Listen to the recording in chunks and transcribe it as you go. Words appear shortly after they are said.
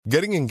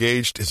Getting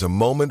engaged is a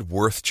moment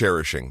worth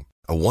cherishing.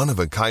 A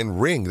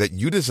one-of-a-kind ring that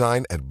you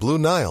design at Blue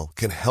Nile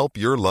can help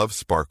your love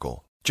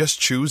sparkle. Just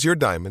choose your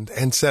diamond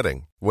and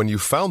setting. When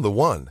you've found the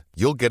one,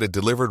 you'll get it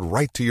delivered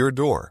right to your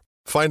door.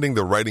 Finding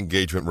the right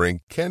engagement ring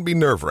can be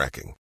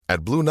nerve-wracking.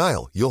 At Blue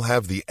Nile, you'll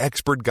have the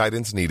expert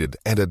guidance needed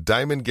and a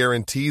diamond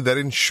guarantee that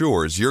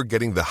ensures you're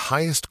getting the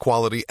highest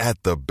quality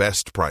at the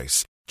best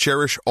price.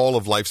 Cherish all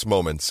of life's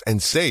moments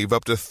and save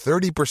up to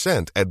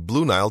 30% at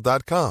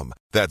BlueNile.com.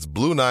 That's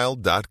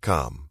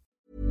BlueNile.com.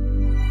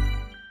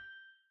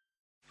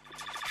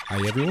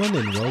 Hi everyone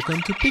and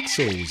welcome to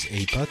Pixels,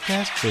 a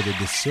podcast for the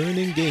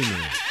discerning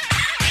gamer.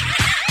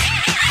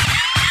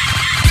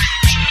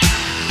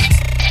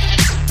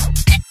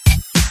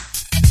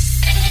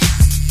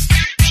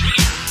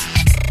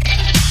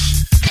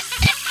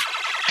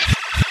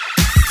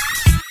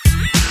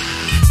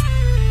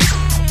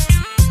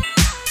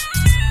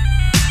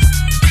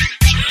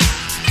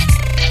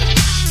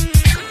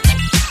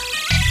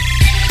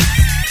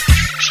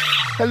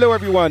 Hello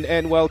everyone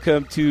and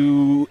welcome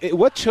to...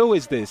 What show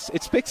is this?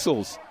 It's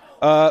Pixels.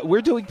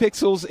 We're doing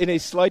Pixels in a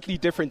slightly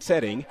different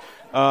setting.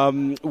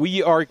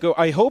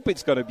 I hope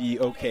it's going to be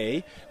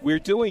okay. We're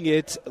doing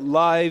it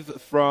live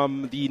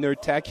from the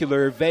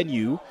Nerdtacular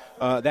venue.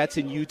 That's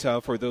in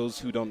Utah for those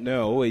who don't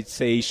know. It's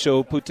a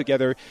show put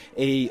together,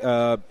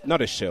 a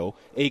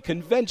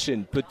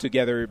convention put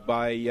together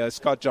by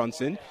Scott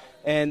Johnson.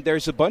 And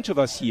there's a bunch of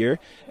us here,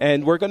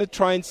 and we're going to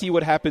try and see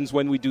what happens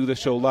when we do the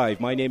show live.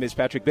 My name is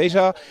Patrick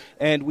Beja,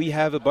 and we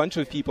have a bunch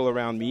of people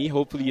around me.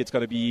 Hopefully it's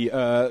going to be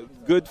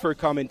good for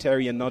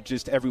commentary and not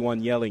just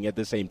everyone yelling at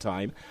the same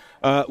time.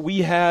 We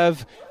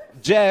have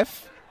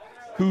Jeff,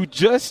 who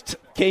just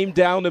came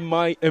down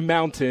a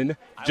mountain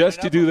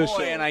just to do the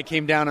show. And I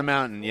came down a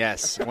mountain,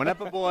 yes. Went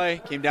up a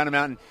boy, came down a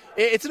mountain.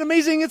 It's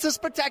a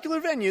spectacular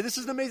venue. This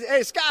is an amazing...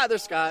 Hey, Scott,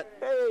 there's Scott.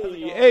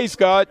 Hey,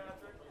 Scott.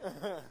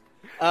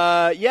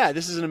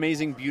 This is an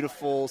amazing,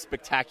 beautiful,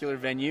 spectacular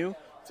venue.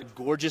 It's a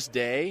gorgeous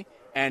day,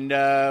 and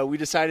we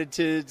decided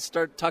to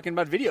start talking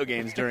about video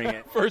games during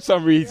it. For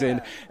some reason.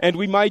 Yeah. And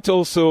we might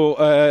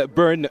also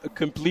burn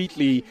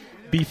completely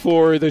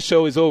before the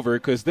show is over,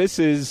 because this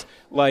is,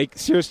 like,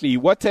 seriously,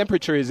 what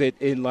temperature is it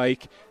in,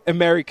 like,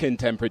 American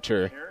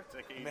temperature?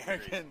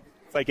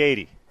 It's like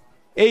 80.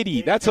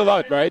 80, that's a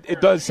lot, right? It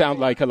does sound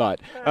like a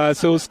lot.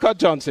 So Scott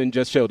Johnson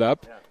just showed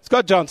up.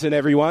 Scott Johnson,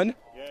 everyone.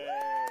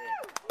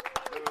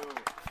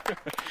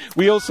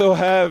 We also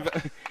have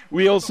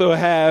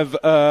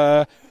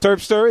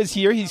Terpster is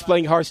here. He's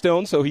playing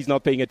Hearthstone, so he's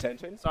not paying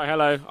attention. Sorry,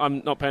 hello.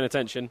 I'm not paying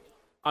attention.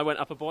 I went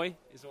up a boy,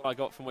 is all I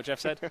got from what Jeff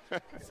said. So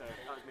that was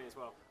me as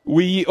well.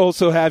 We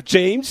also have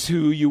James,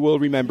 who you will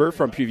remember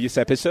from previous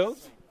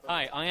episodes.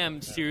 Hi, I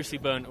am seriously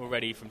burnt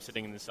already from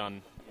sitting in the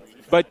sun.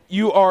 But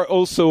you are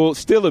also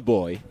still a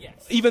boy,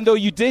 yes. Even though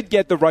you did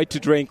get the right to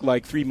drink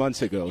like 3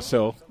 months ago,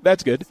 so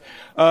that's good.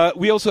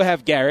 We also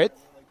have Garrett.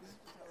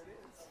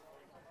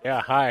 Yeah,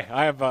 hi.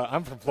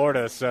 I'm from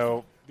Florida,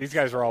 so these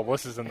guys are all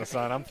wusses in the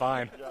sun. I'm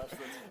fine.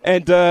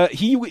 And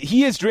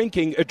he is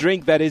drinking a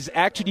drink that is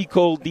actually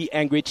called the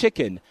Angry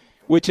Chicken,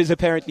 which is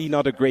apparently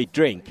not a great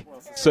drink.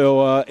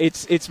 So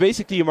it's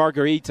basically a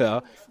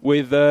margarita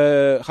with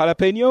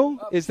jalapeno.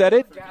 Is that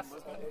it?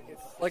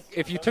 Like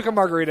if you took a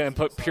margarita and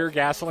put pure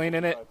gasoline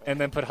in it and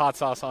then put hot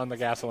sauce on the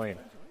gasoline.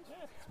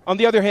 On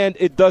the other hand,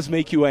 it does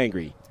make you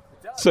angry.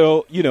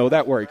 So,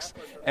 that works.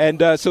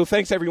 And so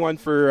thanks, everyone,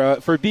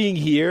 for being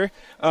here.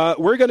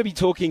 We're going to be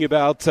talking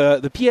about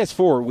the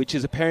PS4, which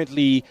is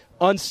apparently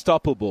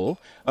unstoppable.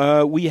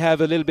 We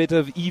have a little bit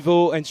of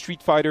EVO and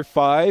Street Fighter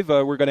V.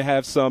 We're going to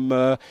have some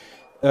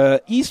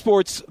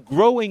esports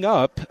growing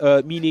up,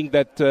 meaning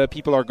that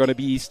people are going to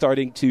be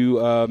starting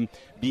to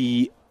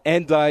be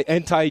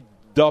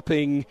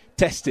anti-doping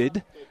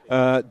tested.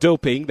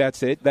 Doping,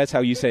 that's it. That's how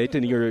you say it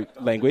in your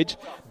language.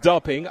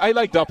 Doping. I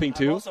like doping,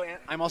 too.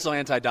 I'm also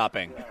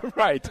anti-doping.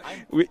 Right.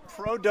 I'm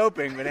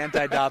pro-doping, but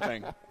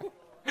anti-doping.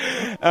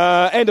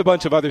 And a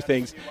bunch of other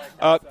things.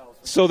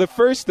 So the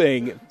first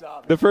thing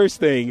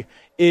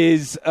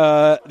is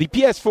the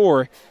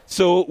PS4.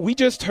 So we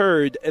just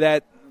heard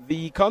that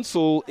the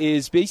console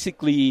is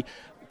basically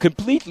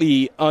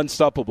completely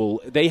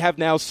unstoppable. They have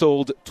now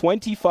sold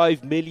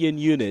 25 million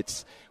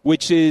units,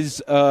 which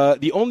is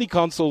the only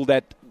console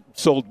that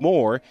sold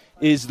more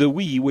is the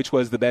Wii, which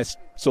was the best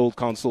sold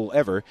console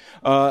ever.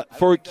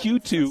 For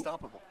Q2...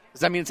 Does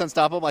that mean it's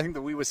unstoppable? I think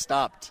the Wii was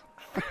stopped.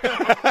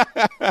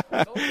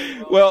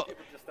 Well...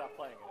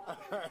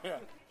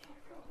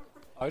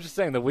 I was just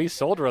saying the Wii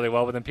sold really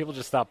well, but then people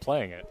just stopped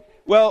playing it.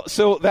 Well,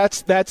 so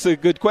that's a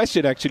good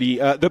question, actually.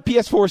 The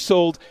PS4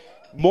 sold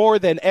more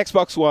than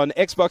Xbox One,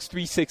 Xbox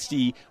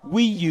 360,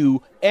 Wii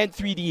U, and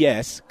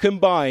 3DS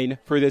combined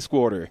for this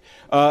quarter.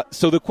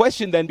 So the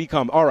question then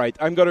becomes, all right,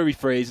 I'm going to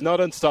rephrase, not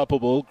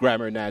unstoppable,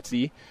 grammar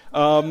Nazi,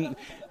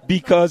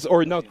 because,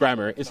 or not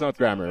grammar, it's not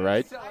grammar,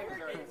 right?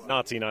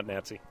 Nazi, not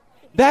Nazi.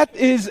 That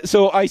is,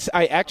 so I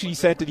actually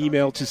sent an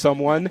email to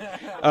someone.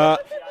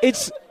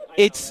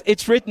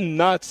 It's written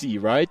Nazi,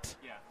 right?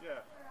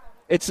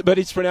 But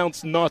it's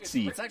pronounced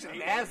Nazi. It's actually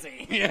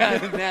Nazi.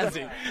 Yeah,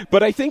 Nazi.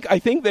 But I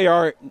think they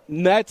are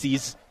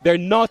Nazis. They're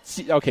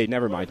Nazi. Okay,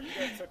 never mind.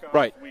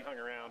 Right. We hung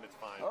around. It's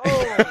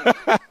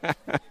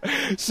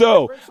fine.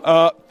 So,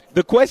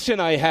 the question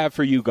I have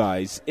for you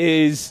guys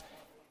is,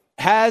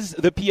 has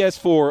the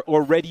PS4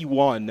 already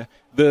won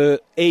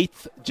the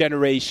 8th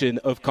generation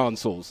of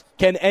consoles?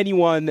 Can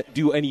anyone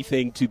do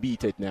anything to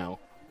beat it now?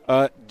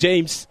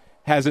 James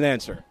has an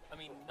answer. I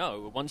mean,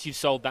 no. Once you've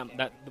sold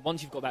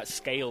once you've got that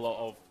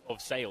scale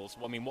of sales,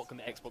 well, I mean, what can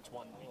the Xbox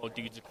One or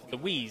do? The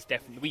Wii U's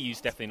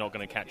definitely not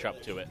going to catch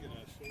up to it.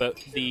 But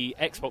the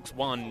Xbox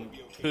One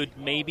could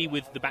maybe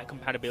with the back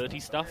compatibility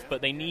stuff,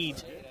 but they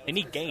need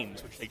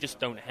games which they just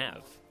don't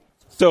have.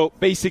 So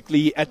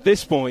basically, at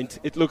this point,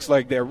 it looks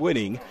like they're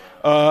winning.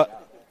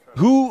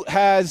 Who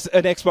has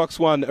an Xbox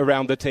One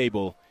around the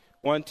table?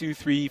 1, 2,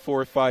 3,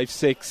 4, 5,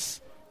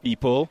 6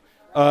 people.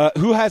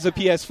 Who has a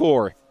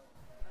PS4?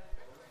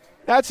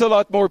 That's a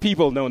lot more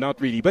people. No, not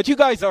really. But you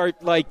guys are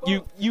like,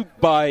 you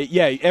buy,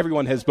 yeah,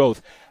 everyone has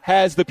both.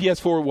 Has the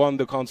PS4 won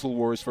the console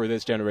wars for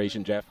this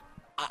generation, Jeff?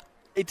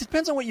 It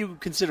depends on what you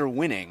consider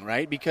winning,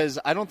 right? Because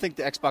I don't think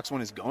the Xbox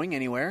One is going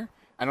anywhere.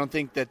 I don't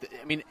think that,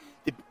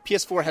 the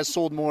PS4 has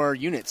sold more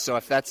units, so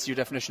if that's your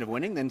definition of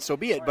winning, then so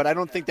be it. But I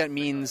don't think that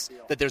means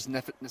that there's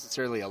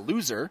necessarily a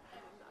loser.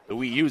 The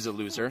Wii U is a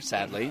loser,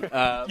 sadly.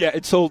 Yeah,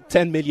 it sold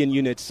 10 million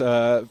units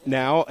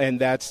now, and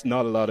that's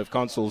not a lot of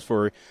consoles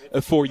for a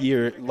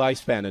 4-year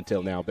lifespan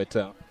until now. But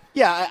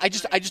yeah, I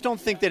just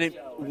don't think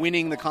that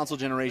winning the console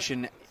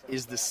generation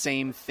is the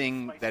same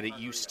thing that it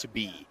used to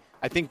be.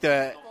 I think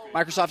the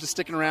Microsoft is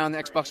sticking around.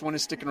 The Xbox One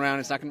is sticking around.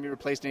 It's not going to be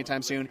replaced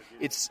anytime soon.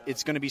 It's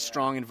going to be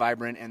strong and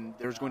vibrant, and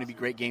there's going to be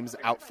great games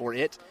out for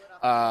it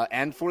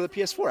and for the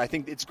PS4. I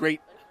think it's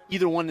great.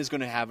 Either one is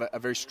going to have a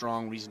very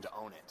strong reason to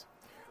own it.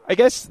 I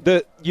guess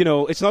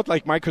it's not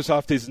like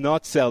Microsoft is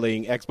not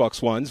selling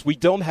Xbox Ones. We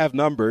don't have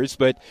numbers,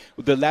 but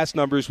the last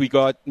numbers we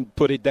got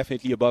put it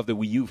definitely above the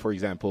Wii U, for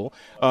example.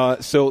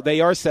 So they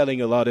are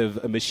selling a lot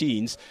of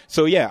machines.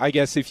 So yeah, I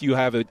guess if you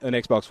have an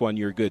Xbox One,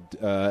 you're good.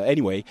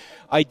 Anyway,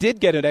 I did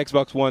get an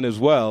Xbox One as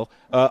well.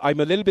 I'm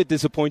a little bit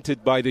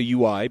disappointed by the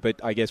UI, but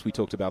I guess we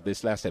talked about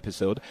this last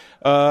episode.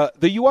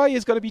 The UI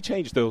is going to be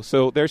changed though,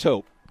 so there's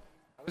hope.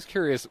 I was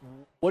curious,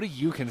 what do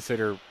you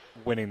consider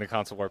winning the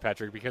console war,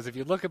 Patrick? Because if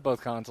you look at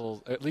both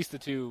consoles, at least the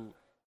two,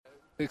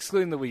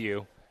 excluding the Wii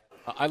U,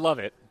 I love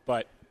it,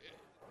 but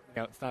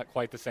it's not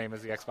quite the same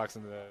as the Xbox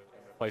and the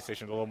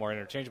PlayStation, a little more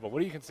interchangeable. What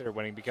do you consider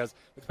winning? Because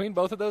between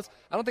both of those,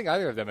 I don't think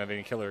either of them have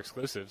any killer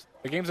exclusives.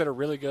 The games that are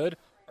really good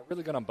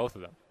on both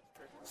of them.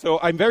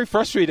 So I'm very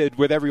frustrated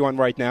with everyone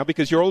right now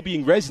because you're all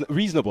being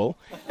reasonable,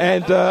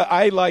 and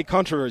I like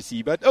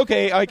controversy. But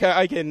okay, I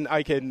can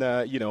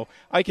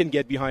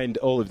get behind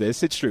all of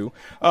this. It's true.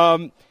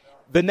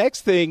 The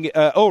next thing,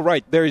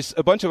 there's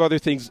a bunch of other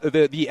things.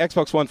 The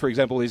Xbox One, for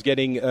example, is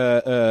getting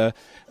a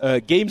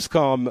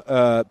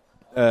Gamescom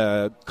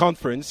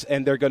conference,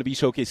 and they're going to be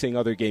showcasing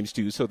other games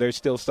too. So there's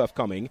still stuff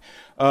coming.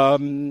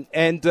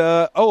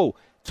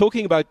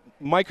 Talking about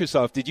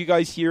Microsoft, did you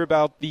guys hear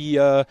about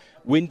the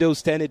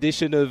Windows 10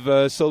 edition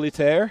of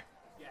Solitaire?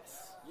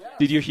 Yes.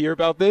 Did you hear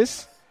about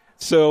this?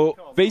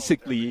 So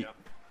basically,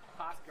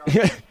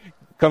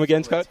 come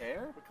again, Scott?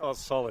 Because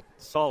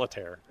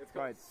Solitaire.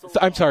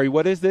 I'm sorry,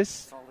 what is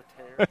this?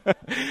 Solitaire.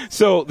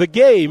 So the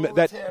game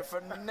Solitaire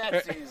for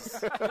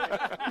Nazis.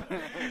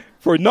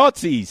 For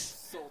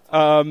Nazis.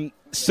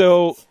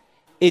 So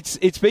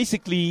it's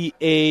basically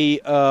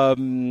a how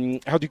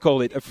do you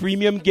call it? A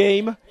freemium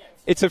game.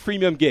 It's a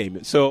freemium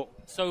game. So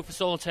for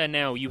Solitaire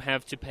now, you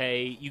have to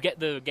pay. You get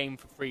the game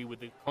for free with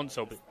the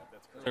console, but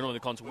not the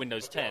console,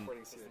 Windows 10.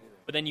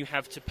 But then you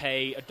have to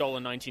pay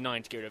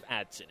 $1.99 to get rid of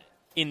ads in it.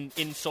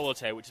 In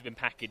Solitaire, which has been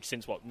packaged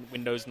since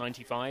Windows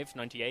 95,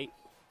 98?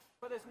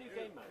 But there's new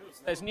game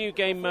modes. There's new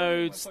game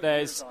modes,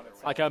 there's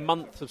like a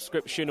month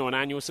subscription or an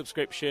annual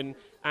subscription,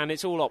 and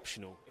it's all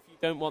optional. If you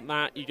don't want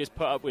that, you just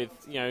put up with,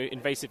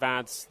 invasive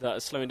ads that are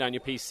slowing down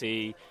your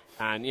PC,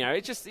 and,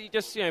 it's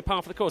just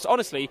par for the course.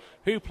 Honestly,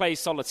 who plays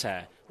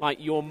Solitaire?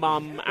 Like your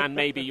mum and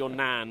maybe your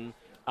nan.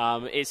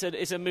 It's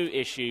a moot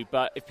issue,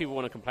 but if people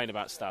want to complain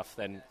about stuff,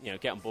 then,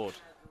 get on board.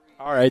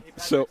 All right,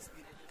 so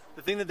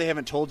the thing that they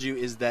haven't told you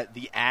is that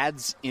the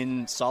ads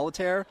in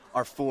Solitaire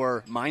are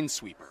for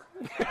Minesweeper.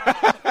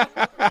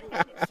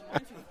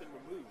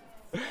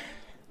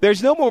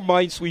 There's no more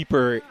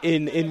Minesweeper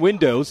in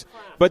Windows,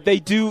 but they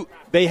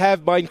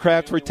have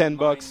Minecraft for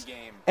 $10,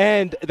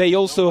 and they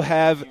also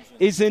have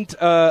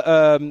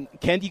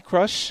Candy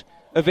Crush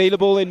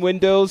available in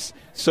Windows.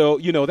 So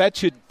that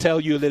should tell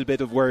you a little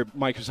bit of where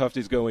Microsoft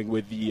is going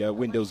with the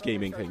Windows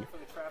gaming thing.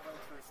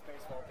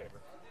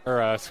 Or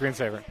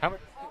screensaver.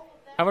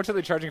 How much are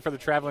they charging for the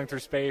traveling through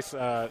space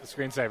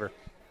screensaver?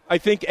 I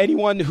think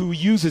anyone who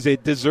uses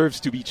it deserves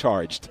to be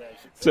charged.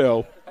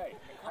 So, I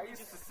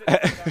used to sit down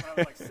when I was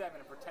like 7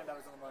 and pretend I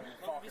was on my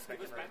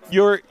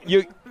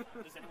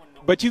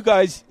but you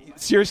guys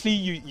seriously,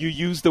 you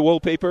use the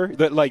wallpaper,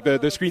 the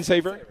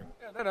screensaver?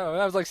 Yeah, I know.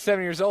 I was like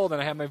 7 years old,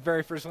 and I had my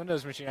very first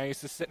Windows machine. I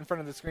used to sit in front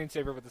of the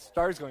screensaver with the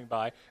stars going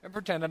by and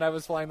pretend that I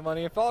was flying the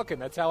Millennium Falcon.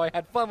 That's how I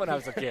had fun when I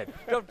was a kid.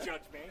 Don't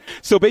judge me.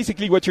 So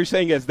basically what you're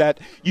saying is that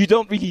you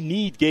don't really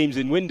need games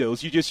in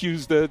Windows. You just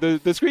use the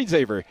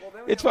screensaver.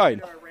 Well, It's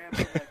fine. I ran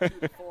from like 2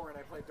 to 4, and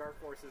I played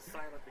Dark Forces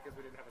silent because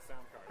we didn't have a sound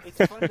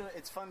card.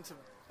 It's fun to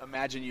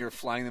imagine you're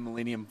flying the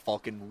Millennium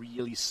Falcon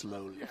really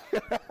slowly.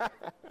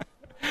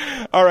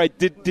 All right.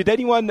 Did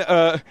anyone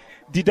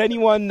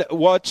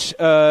watch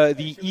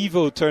the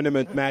Evo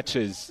tournament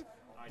matches?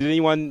 Did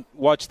anyone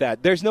watch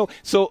that? There's no.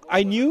 So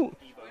I knew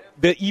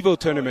the Evo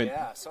tournament.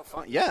 Yeah, so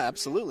fun. Yeah,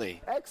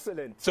 absolutely.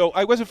 Excellent. So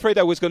I was afraid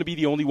I was going to be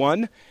the only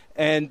one,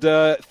 and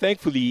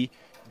thankfully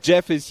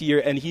Jeff is here,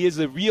 and he is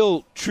a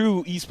real,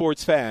 true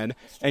esports fan,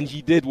 and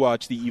he did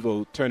watch the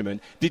Evo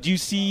tournament. Did you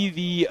see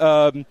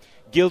the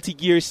Guilty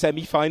Gear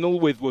semifinal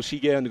with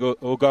Woshige and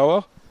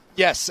Ogawa?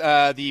 Yes,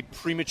 the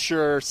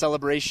premature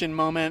celebration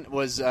moment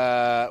was.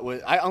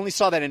 I only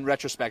saw that in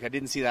retrospect. I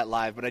didn't see that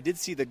live, but I did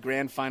see the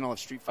grand final of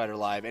Street Fighter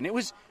live, and it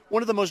was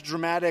one of the most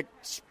dramatic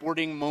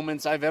sporting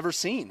moments I've ever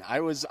seen. I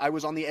was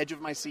on the edge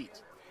of my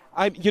seat.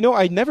 I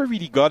never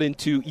really got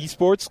into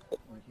esports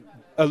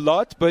a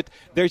lot, but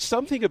there's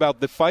something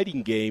about the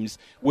fighting games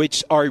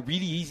which are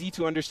really easy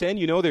to understand.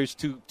 There's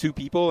two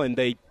people and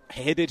they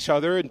hit each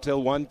other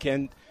until one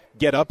can't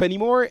get up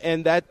anymore,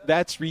 and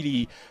that's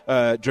really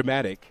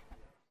dramatic.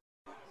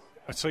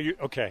 So you're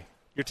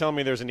telling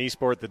me there's an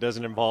esport that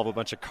doesn't involve a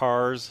bunch of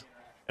cars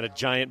and a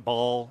giant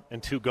ball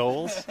and 2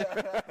 goals?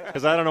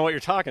 Because I don't know what you're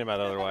talking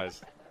about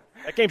otherwise.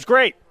 That game's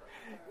great.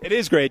 It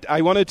is great. I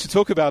wanted to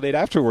talk about it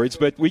afterwards,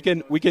 but we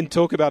can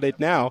talk about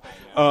it now.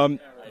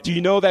 Do you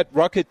know that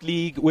Rocket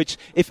League, which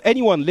if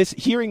anyone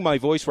hearing my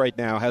voice right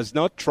now has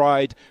not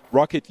tried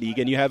Rocket League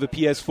and you have a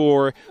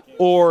PS4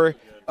 or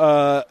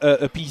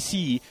a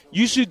PC,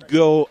 you should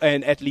go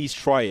and at least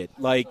try it.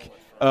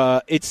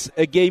 It's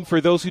a game, for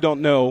those who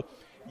don't know,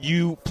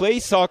 you play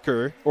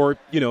soccer, or,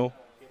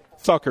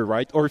 soccer,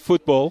 right? Or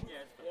football.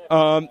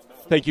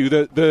 Thank you.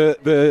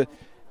 The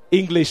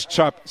English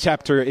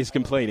chapter is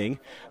complaining.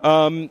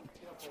 And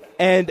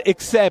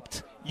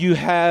except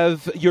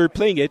you're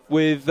playing it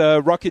with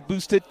rocket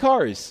boosted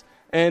cars.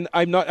 And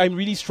I'm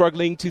really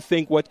struggling to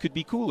think what could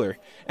be cooler.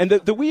 And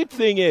the weird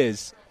thing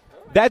is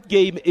that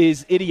game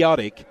is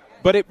idiotic,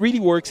 but it really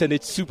works and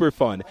it's super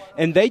fun.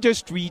 And they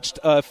just reached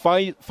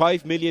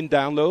 5 million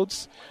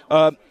downloads.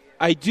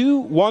 I do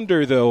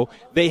wonder, though,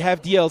 they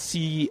have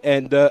DLC,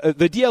 and the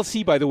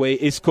DLC, by the way,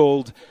 is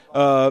called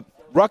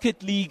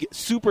Rocket League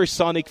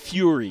Supersonic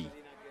Fury,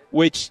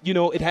 which,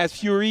 it has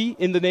Fury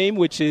in the name,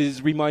 which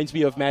reminds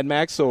me of Mad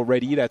Max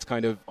already. That's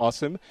kind of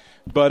awesome.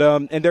 But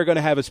and they're going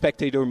to have a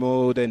spectator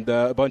mode and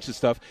a bunch of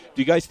stuff.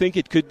 Do you guys think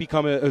it could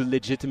become a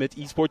legitimate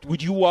esport?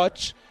 Would you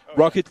watch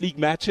Rocket League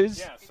matches?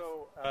 Yeah,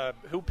 so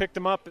who picked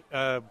them up?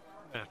 One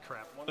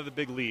of the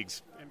big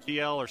leagues.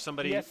 MPL or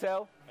somebody?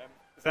 ESL.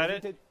 Is that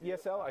it?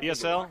 ESL?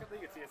 ESL?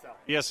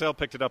 ESL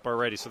picked it up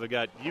already. So they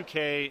got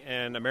UK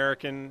and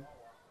American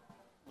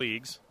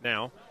leagues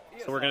now.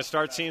 So we're going to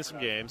start seeing some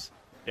games.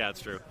 Yeah, it's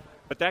true.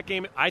 But that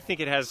game, I think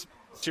it has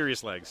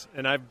serious legs.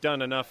 And I've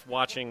done enough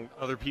watching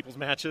other people's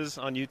matches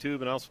on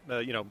YouTube and also,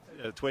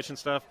 Twitch and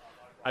stuff.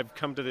 I've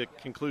come to the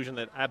conclusion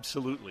that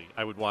absolutely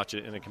I would watch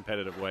it in a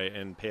competitive way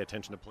and pay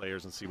attention to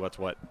players and see what's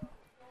what.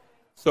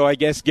 So I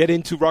guess get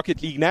into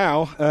Rocket League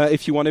now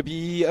if you want to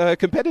be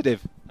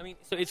competitive. I mean,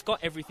 so it's got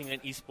everything an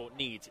esport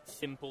needs. It's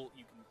simple.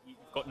 You've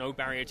got no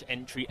barrier to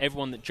entry.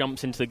 Everyone that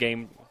jumps into the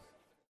game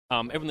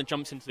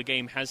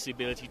has the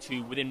ability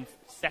to, within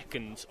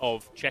seconds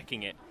of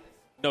checking it,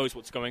 knows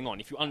what's going on.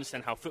 If you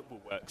understand how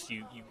football works,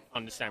 you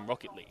understand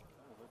Rocket League.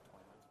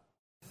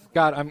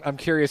 God, I'm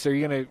curious. Are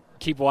you going to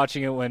keep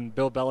watching it when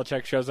Bill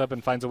Belichick shows up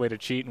and finds a way to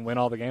cheat and win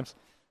all the games?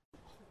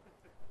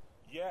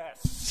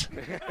 Yes.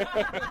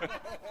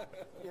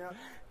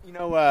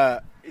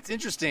 It's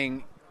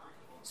interesting.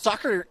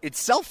 Soccer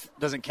itself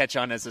doesn't catch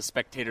on as a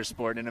spectator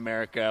sport in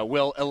America.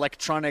 Will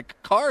electronic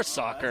car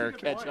soccer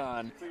catch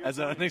on as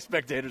a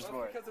spectator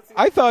sport?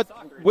 I thought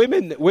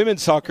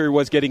women's soccer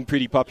was getting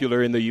pretty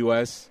popular in the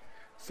U.S.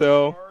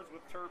 So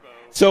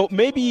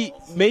maybe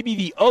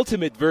the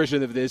ultimate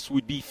version of this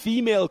would be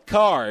female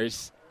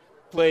cars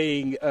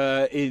playing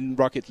in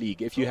Rocket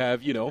League. If you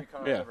have, yeah.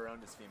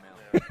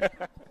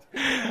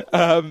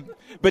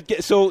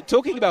 So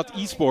talking about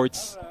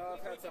esports,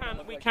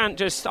 we can't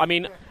just. I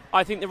mean,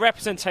 I think the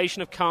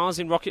representation of cars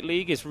in Rocket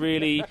League is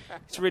really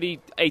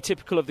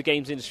atypical of the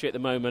games industry at the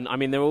moment. I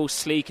mean, they're all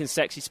sleek and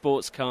sexy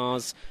sports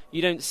cars.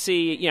 You don't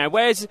see,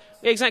 where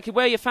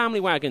are your family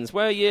wagons?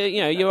 Where are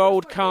your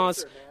old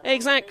cars?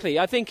 Exactly.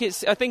 I think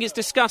it's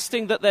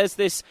disgusting that there's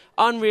this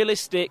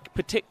unrealistic,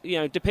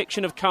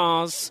 depiction of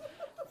cars.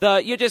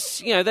 That you're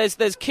just,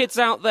 there's kids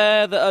out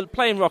there that are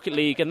playing Rocket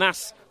League, and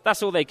that's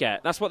all they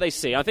get. That's what they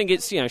see. I think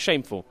it's,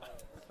 shameful.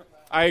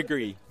 I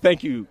agree.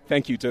 Thank you,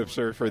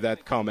 Topsir, for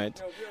that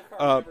comment.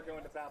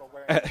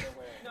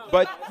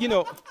 But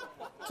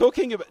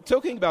talking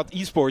about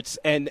esports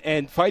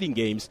and fighting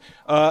games.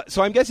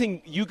 So I'm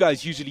guessing you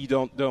guys usually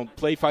don't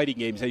play fighting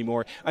games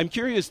anymore. I'm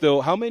curious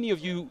though, how many of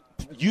you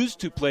used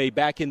to play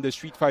back in the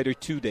Street Fighter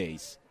 2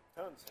 days.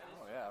 Oh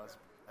yeah,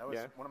 that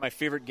was one of my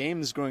favorite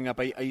games growing up.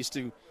 I used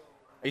to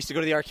go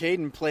to the arcade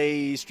and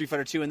play Street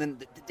Fighter 2, and then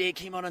the day it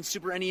came out on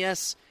Super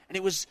NES, and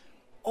it was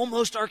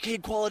almost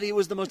arcade quality. It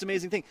was the most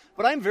amazing thing.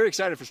 But I'm very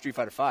excited for Street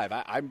Fighter 5.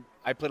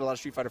 I played a lot of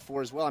Street Fighter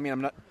 4 as well. I mean,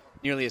 I'm not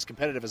nearly as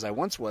competitive as I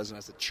once was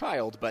as a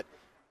child, but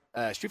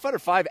Street Fighter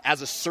 5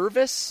 as a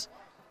service,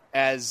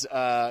 as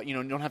you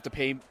don't have to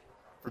pay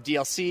for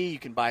DLC. You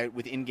can buy it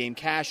with in-game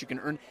cash. You can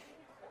earn.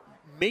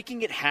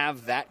 Making it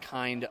have that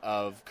kind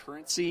of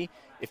currency,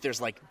 if there's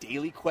like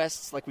daily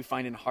quests like we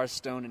find in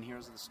Hearthstone and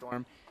Heroes of the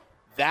Storm,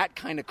 that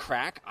kind of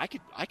crack, I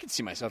could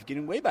see myself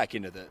getting way back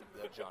into the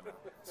genre.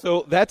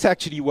 So that's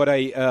actually what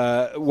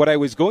I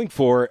was going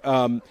for.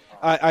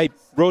 I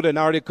wrote an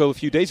article a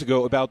few days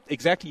ago about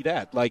exactly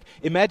that. Like,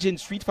 imagine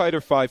Street Fighter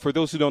V. For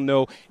those who don't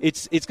know,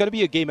 it's going to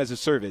be a game as a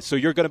service. So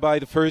you're going to buy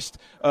the first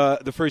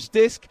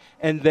disc,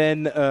 and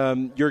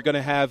then you're going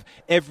to have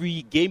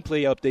every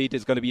gameplay update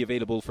is going to be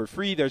available for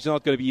free. There's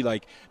not going to be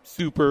like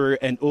Super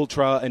and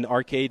Ultra and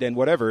Arcade and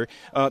whatever.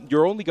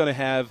 You're only going to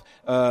have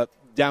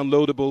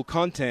downloadable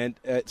content,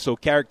 so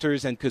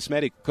characters and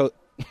cosmetic.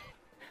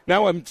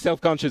 Now I'm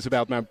self-conscious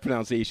about my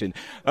pronunciation.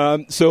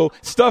 So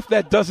stuff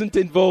that doesn't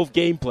involve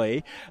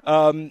gameplay.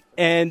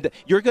 And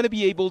you're going to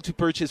be able to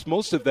purchase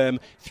most of them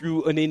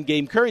through an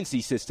in-game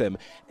currency system.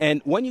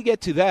 And when you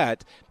get to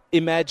that,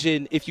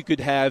 imagine if you could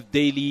have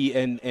daily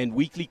and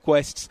weekly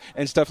quests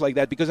and stuff like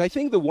that. Because I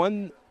think the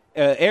one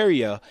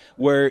area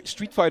where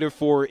Street Fighter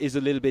 4 is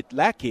a little bit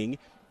lacking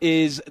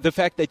is the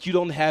fact that you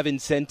don't have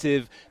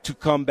incentive to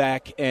come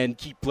back and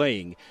keep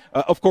playing.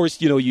 Of course,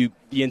 the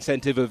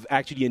incentive of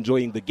actually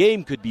enjoying the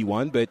game could be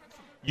one, but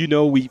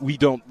we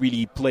don't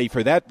really play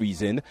for that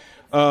reason.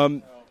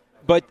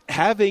 But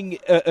having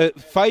a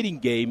fighting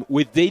game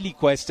with daily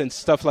quests and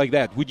stuff like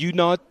that, would you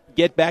not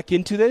get back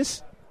into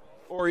this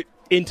or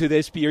into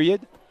this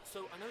period? So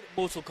I know that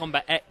Mortal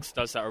Kombat X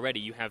does that already.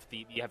 You have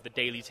the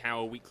daily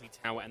tower, weekly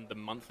tower, and the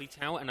monthly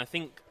tower. And I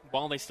think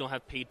while they still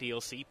have paid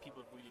DLC,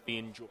 people have really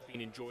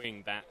been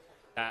enjoying that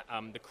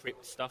the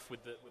crypt stuff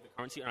with the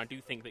currency. And I do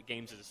think that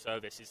games as a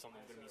service is something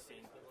we're going to be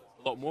seeing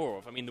a lot more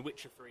of. I mean, The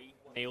Witcher 3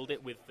 nailed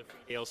it with the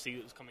free DLC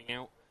that was coming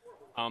out.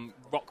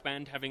 Rock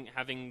Band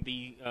having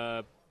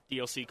the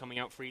DLC coming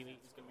out freely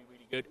is going to be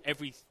really good.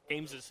 Every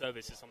games as a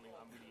service is something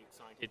I'm really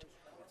excited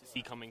to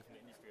see coming from the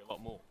industry a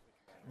lot more.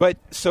 But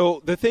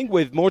so the thing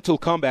with Mortal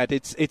Kombat,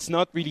 it's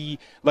not really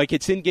like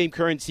it's in-game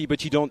currency,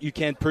 but you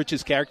can't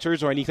purchase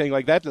characters or anything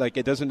like that. Like,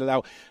 it doesn't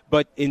allow.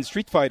 But in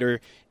Street Fighter,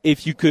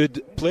 if you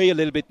could play a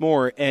little bit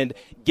more and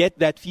get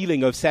that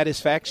feeling of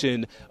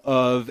satisfaction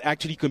of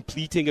actually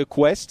completing a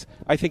quest,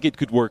 I think it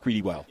could work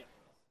really well.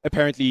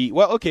 Apparently,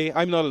 well, okay,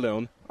 I'm not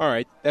alone. All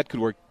right, that could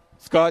work.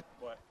 Scott,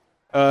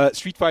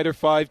 Street Fighter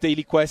V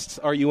daily quests,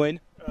 are you in?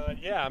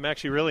 Yeah, I'm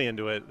actually really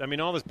into it. I mean,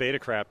 all this beta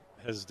crap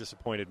has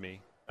disappointed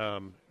me.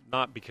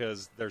 Not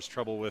because there's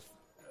trouble with,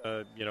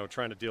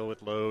 trying to deal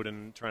with load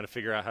and trying to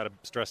figure out how to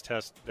stress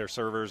test their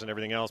servers and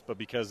everything else, but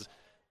because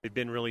they've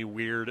been really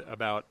weird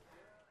about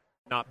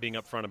not being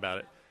upfront about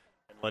it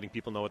and letting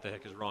people know what the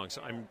heck is wrong.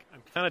 So I'm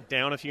kind of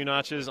down a few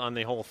notches on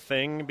the whole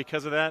thing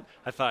because of that.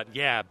 I thought,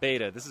 yeah,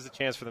 beta, this is a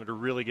chance for them to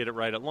really get it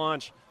right at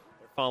launch.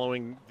 They're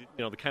following,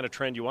 the kind of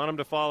trend you want them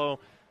to follow,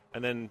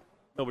 and then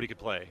nobody could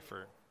play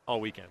for all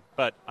weekend.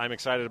 But I'm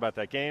excited about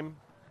that game,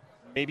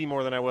 maybe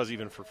more than I was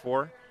even for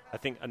 4. I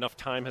think enough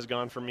time has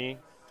gone for me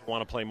to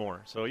want to play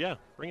more. So, yeah,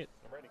 bring it.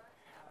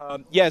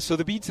 I'm ready. So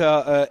the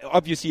beta,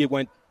 obviously it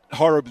went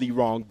horribly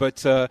wrong,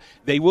 but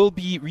they will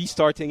be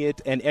restarting it,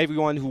 and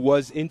everyone who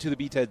was into the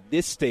beta at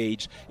this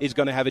stage is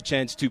going to have a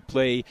chance to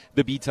play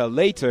the beta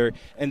later,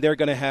 and they're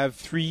going to have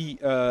 3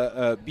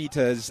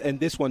 betas, and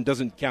this one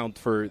doesn't count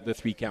for the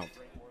 3 count.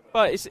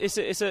 But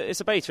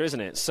it's a beta, isn't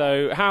it?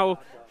 So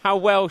how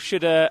well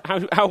should a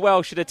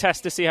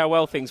tester see how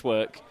well things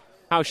work?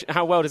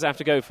 How well does it have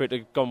to go for it to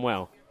have gone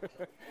well?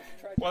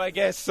 Well, I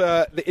guess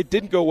it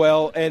didn't go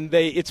well, and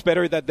it's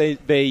better that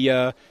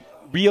they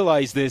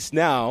realize this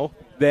now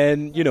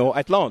than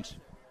at launch.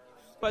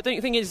 But don't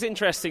you think it's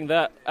interesting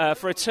that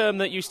for a term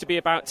that used to be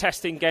about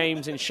testing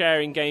games and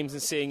sharing games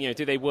and seeing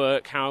do they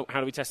work, how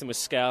do we test them with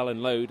scale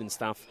and load and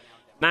stuff?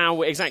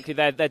 Now exactly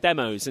they're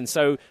demos, and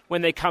so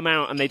when they come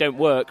out and they don't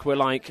work, we're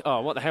like, oh,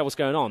 what the hell was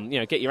going on?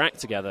 Get your act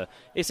together.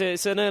 It's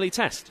an early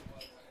test.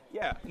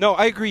 Yeah, no,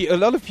 I agree. A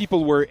lot of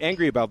people were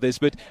angry about this,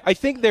 but I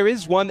think there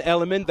is one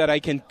element that I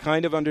can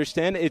kind of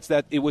understand. It's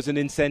that it was an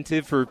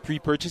incentive for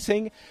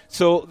pre-purchasing.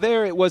 So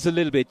there it was a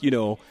little bit,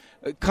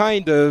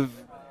 kind of...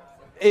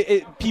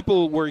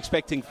 people were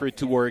expecting for it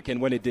to work, and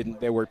when it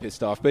didn't, they were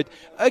pissed off. But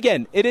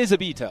again, it is a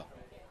beta.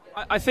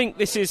 I think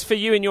this is, for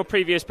you in your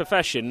previous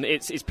profession,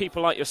 it's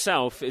people like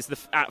yourself is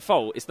at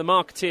fault. It's the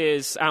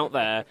marketeers out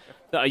there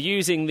that are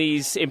using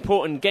these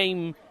important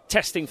game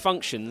testing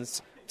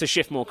functions to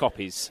shift more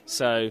copies.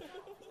 So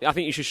I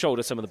think you should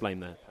shoulder some of the blame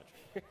there.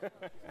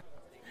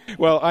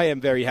 Well, I am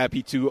very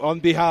happy to,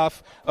 on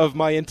behalf of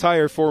my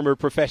entire former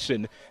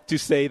profession, to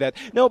say that.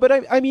 No,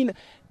 but I mean,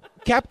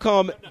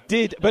 Capcom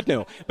did, but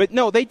no,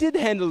 they did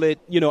handle it,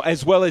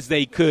 as well as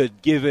they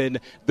could, given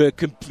the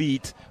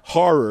complete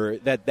horror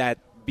that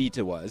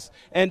beta was.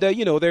 And,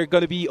 they're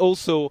going to be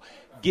also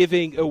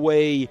giving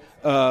away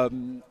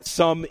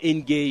some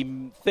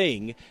in-game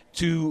thing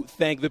to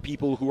thank the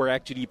people who are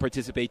actually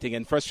participating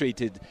and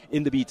frustrated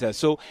in the beta.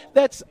 So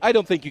I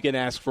don't think you can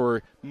ask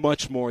for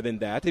much more than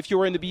that. If you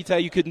were in the beta,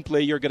 you couldn't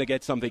play, you're going to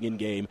get something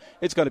in-game.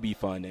 It's going to be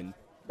fun, and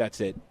that's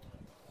it.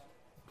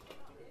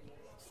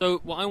 So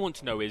what I want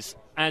to know is,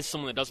 as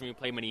someone that doesn't really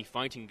play many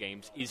fighting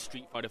games, is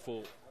Street Fighter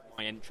 4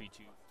 my entry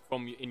to,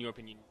 in your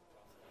opinion,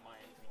 my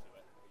entry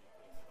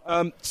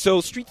to it?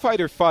 So Street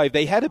Fighter V,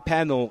 they had a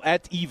panel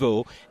at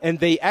EVO, and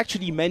they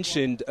actually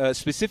mentioned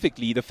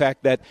specifically the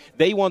fact that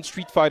they want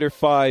Street Fighter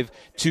V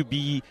to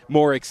be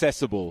more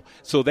accessible.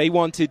 So they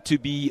want it to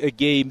be a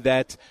game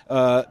that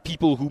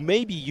people who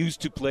maybe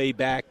used to play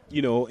back,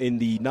 in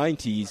the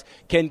 90s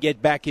can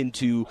get back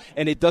into,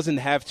 and it doesn't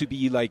have to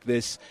be like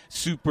this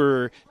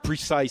super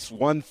precise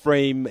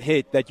one-frame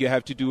hit that you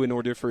have to do in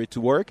order for it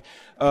to work.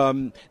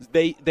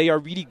 They are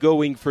really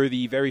going for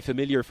the very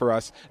familiar for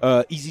us,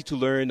 easy to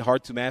learn,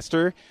 hard to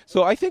master.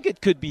 So I think it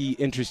could be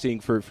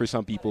interesting for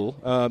some people.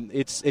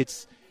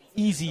 It's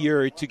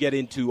easier to get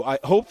into.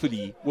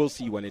 Hopefully, we'll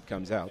see when it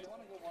comes out.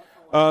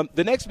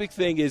 The next big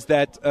thing is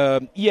that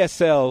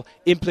ESL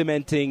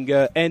implementing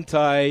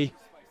anti-doping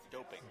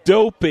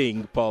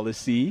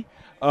policy.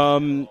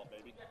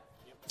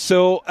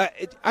 So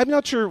I'm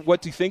not sure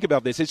what to think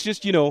about this. It's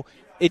just,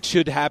 it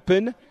should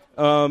happen.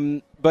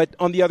 But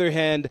on the other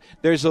hand,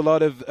 there's a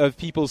lot of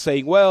people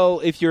saying, well,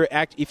 if you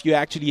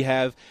actually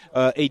have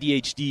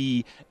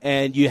ADHD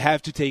and you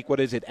have to take,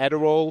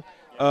 Adderall,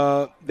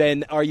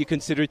 then are you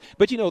considered?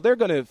 But, they're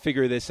going to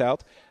figure this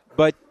out.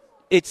 But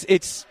it's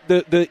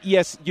the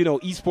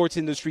esports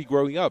industry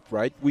growing up,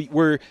 right?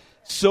 We're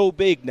so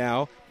big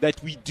now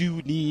that we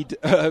do need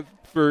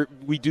for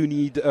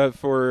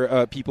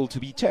people to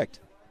be checked.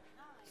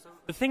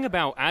 The thing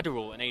about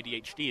Adderall and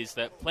ADHD is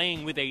that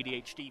playing with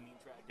ADHD means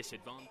you're at a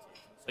disadvantage.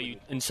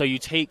 So you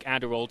take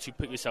Adderall to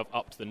put yourself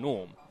up to the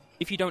norm.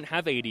 If you don't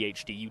have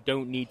ADHD, you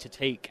don't need to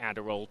take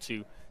Adderall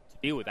to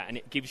deal with that, and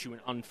it gives you an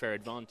unfair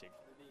advantage.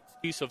 The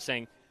excuse of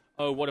saying,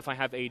 oh, what if I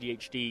have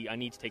ADHD, I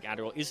need to take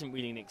Adderall, isn't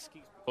really an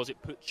excuse because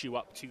it puts you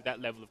up to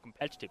that level of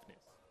competitiveness.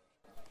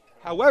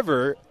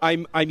 However,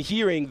 I'm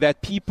hearing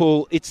that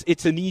people,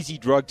 it's an easy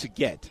drug to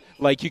get.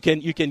 Like you can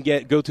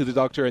go to the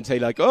doctor and say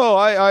like, oh,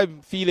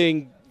 I'm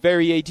feeling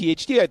very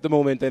ADHD at the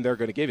moment, and they're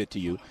going to give it to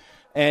you.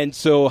 And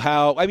so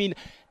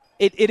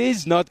it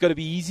is not going to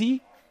be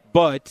easy,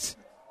 but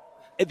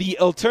the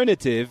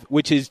alternative,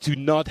 which is to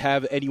not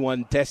have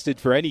anyone tested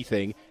for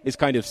anything, is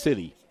kind of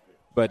silly.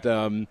 But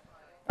I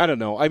don't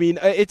know.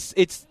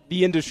 It's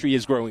the industry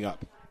is growing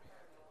up.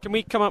 Can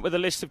we come up with a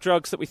list of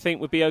drugs that we think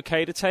would be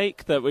okay to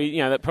take that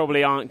that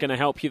probably aren't going to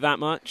help you that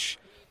much?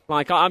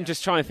 Like I'm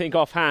just trying to think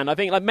offhand. I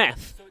think like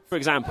meth, for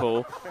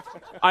example.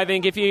 I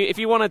think if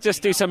you want to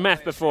just do some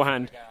meth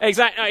beforehand,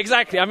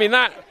 exactly.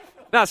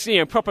 That's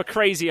proper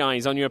crazy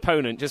eyes on your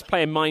opponent, just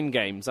playing mind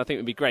games. I think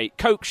would be great.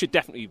 Coke should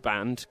definitely be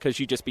banned because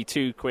you'd just be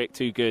too quick,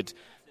 too good.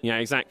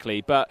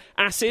 Exactly. But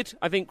acid,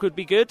 I think, would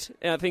be good.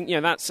 I think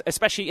that's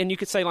especially, and you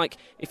could say like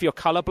if you're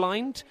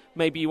colorblind,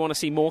 maybe you want to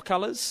see more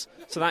colors,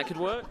 so that could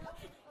work.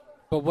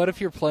 But what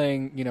if you're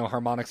playing,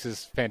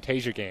 Harmonix's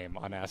Fantasia game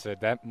on acid?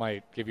 That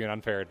might give you an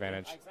unfair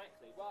advantage.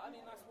 Exactly. Well,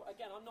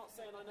 again, I'm not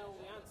saying I know all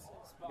the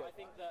answers, but I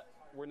think that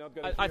we're not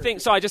going to. I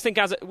think so. I just think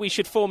we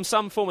should form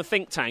some form of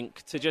think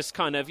tank to just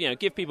kind of,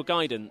 give people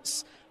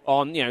guidance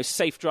on,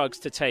 safe drugs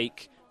to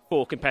take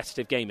for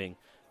competitive gaming.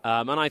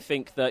 And I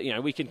think that,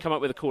 we can come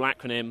up with a cool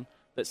acronym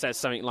that says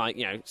something like,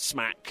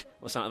 SMAC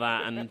or something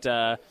like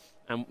that,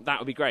 and that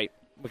would be great.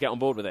 We'll get on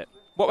board with it.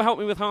 What would help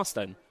me with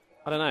Hearthstone?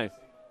 I don't know.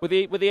 Would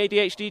the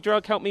ADHD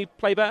drug help me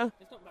play better?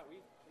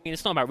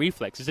 It's not about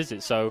reflexes, is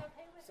it? So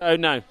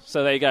no.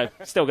 So there you go.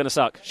 Still going to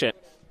suck. Shit.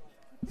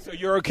 So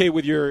you're okay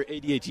with your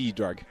ADHD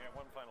drug? Yeah,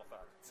 one final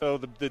thought. So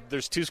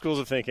there's two schools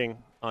of thinking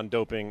on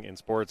doping in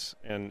sports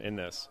and in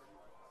this.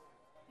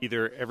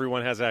 Either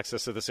everyone has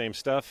access to the same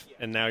stuff,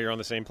 and now you're on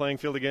the same playing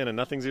field again, and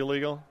nothing's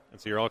illegal,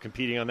 and so you're all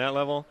competing on that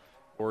level,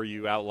 or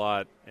you outlaw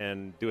it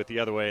and do it the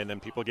other way, and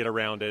then people get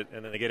around it,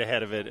 and then they get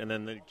ahead of it, and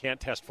then they can't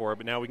test for it,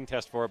 but now we can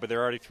test for it, but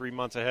they're already 3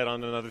 months ahead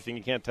on another thing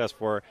you can't test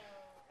for,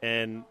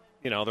 and,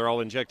 they're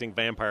all injecting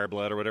vampire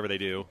blood or whatever they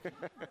do.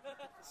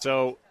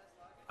 So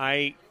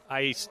I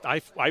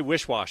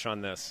wish-wash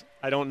on this.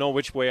 I don't know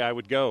which way I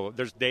would go.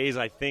 There's days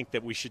I think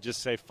that we should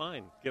just say,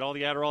 fine, get all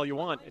the Adderall you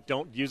want.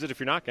 Don't use it if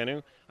you're not going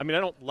to. I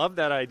don't love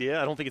that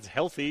idea. I don't think it's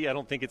healthy. I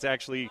don't think it's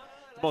actually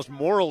the most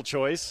moral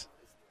choice.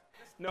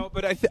 No,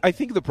 but I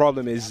think the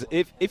problem is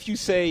if you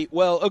say,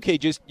 well, okay,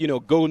 just,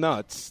 go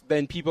nuts,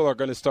 then people are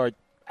going to start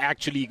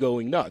actually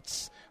going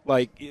nuts.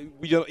 Like,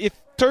 if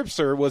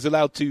Terpster was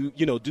allowed to,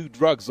 do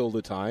drugs all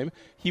the time,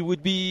 he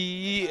would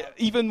be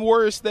even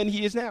worse than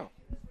he is now.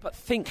 But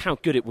think how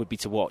good it would be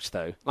to watch,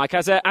 though. Like,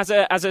 as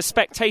a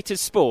spectator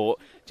sport,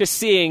 just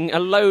seeing a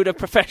load of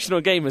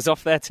professional gamers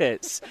off their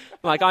tits.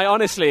 Like, I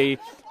honestly,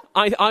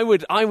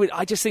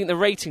 I just think the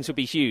ratings would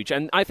be huge.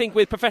 And I think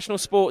with professional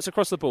sports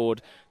across the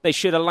board, they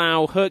should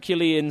allow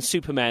Herculean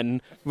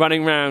supermen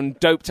running around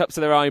doped up to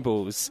their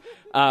eyeballs.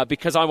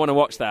 Because I want to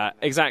watch that.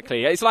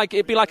 Exactly.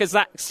 It'd be like a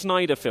Zack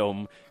Snyder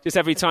film, just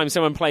every time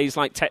someone plays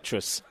like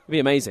Tetris. It'd be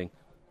amazing.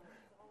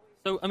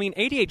 So, I mean,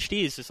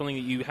 ADHD is just something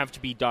that you have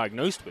to be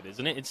diagnosed with,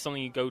 isn't it? It's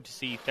something you go to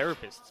see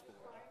therapists for.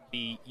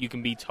 You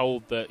can be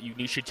told that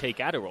you should take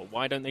Adderall.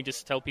 Why don't they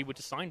just tell people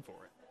to sign for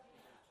it?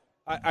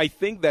 I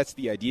think that's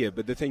the idea,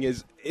 but the thing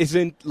is,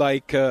 isn't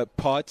like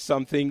pot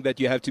something that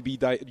you have to be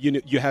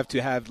you have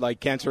to have like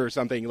cancer or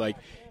something like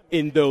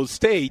in those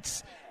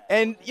states?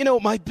 And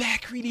my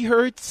back really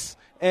hurts,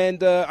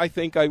 and I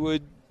think I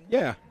would,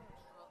 yeah.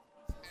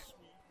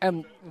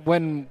 And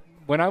when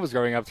I was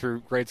growing up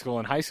through grade school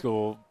and high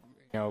school,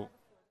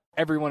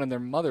 everyone and their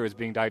mother was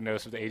being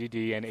diagnosed with ADD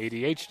and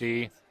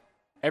ADHD.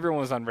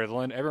 Everyone was on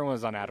Ritalin, everyone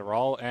was on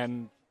Adderall,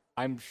 and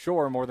I'm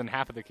sure more than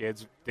half of the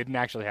kids didn't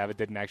actually have it,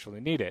 didn't actually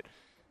need it.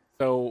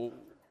 So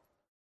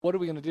what are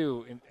we going to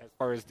do as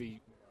far as the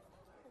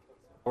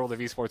world of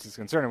esports is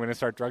concerned? Are we going to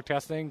start drug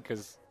testing?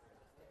 Because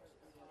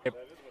if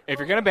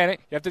you're going to ban it,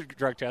 you have to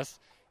drug test.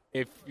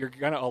 If you're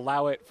going to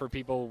allow it for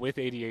people with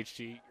ADHD,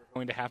 you're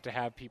going to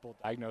have people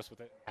diagnosed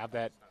with it, have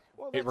that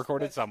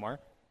recorded somewhere.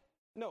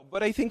 No,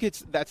 but I think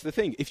that's the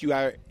thing. If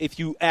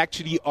you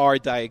actually are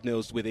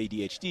diagnosed with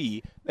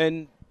ADHD,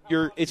 then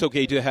it's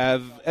okay to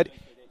have.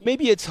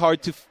 Maybe it's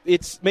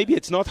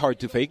not hard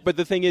to fake. But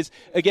the thing is,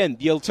 again,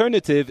 the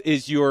alternative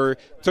is your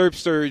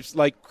Terpsters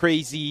like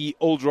crazy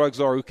all drugs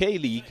are okay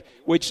league,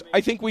 which I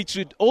think we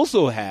should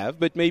also have,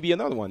 but maybe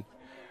another one.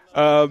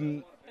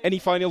 Any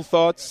final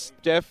thoughts,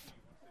 Jeff,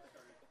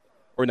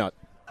 or not?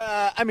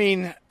 I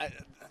mean,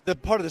 the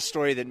part of the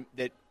story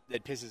that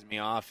pisses me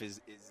off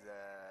is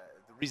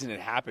the reason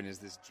it happened is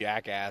this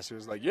jackass who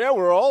was like, "Yeah,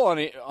 we're all on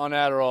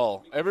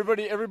Adderall.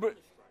 Everybody,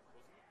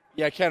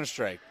 yeah,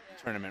 Counter-Strike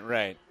tournament,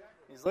 right?"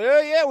 He's like,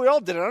 "Oh yeah, we all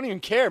did it. I don't even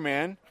care,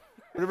 man.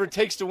 Whatever it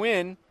takes to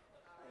win."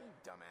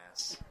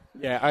 Dumbass.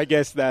 Yeah, I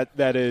guess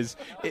that is.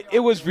 It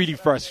was really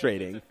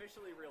frustrating.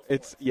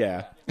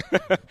 Yeah.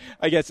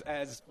 I guess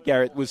as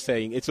Garrett was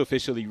saying, it's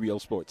officially real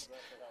sports.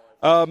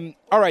 All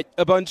right,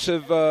 a bunch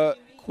of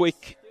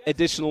quick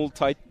additional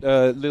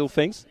little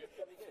things.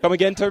 Come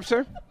again,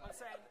 Terpster?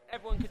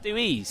 Everyone could do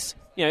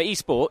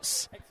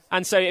esports.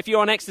 And so if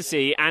you're on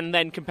ecstasy and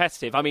then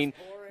competitive, I mean,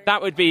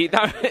 that would be...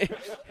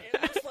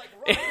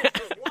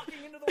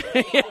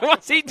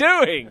 What's he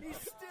doing? He's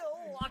still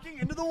walking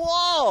into the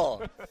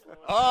wall.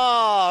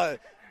 Oh,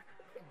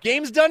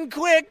 game's done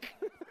quick.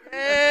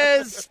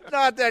 It's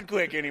not that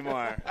quick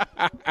anymore.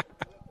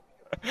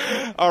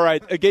 All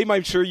right, a game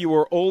I'm sure you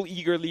were all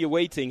eagerly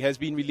awaiting has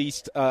been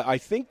released, I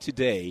think,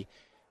 today.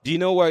 Do you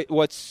know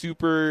what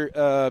super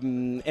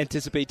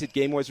anticipated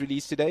game was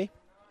released today?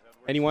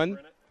 Anyone?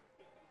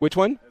 Which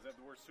one? Is that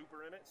the word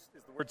super in it?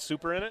 Is the word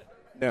super in it?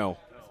 No.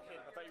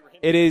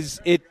 It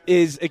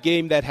is a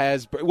game that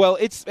has... Well,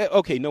 it's...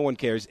 Okay, no one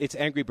cares. It's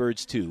Angry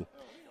Birds 2.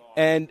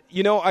 And,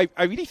 I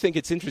really think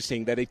it's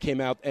interesting that it came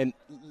out and,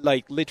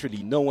 like,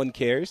 literally no one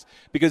cares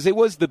because it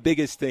was the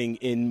biggest thing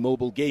in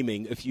mobile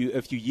gaming a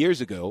few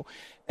years ago.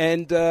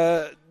 And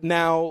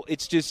now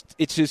it's just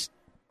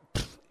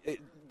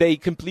they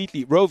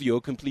completely...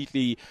 Rovio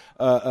completely...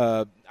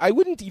 I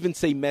wouldn't even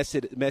say mess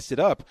it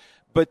up.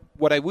 But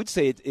what I would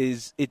say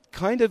is it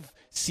kind of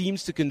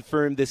seems to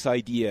confirm this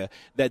idea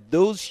that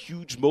those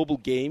huge mobile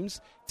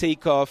games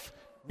take off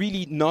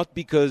really not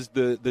because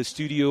the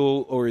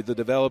studio or the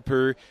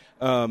developer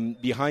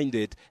behind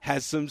it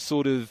has some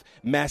sort of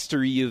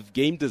mastery of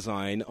game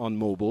design on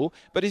mobile,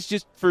 but it's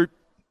just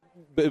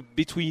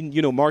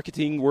between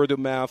marketing, word of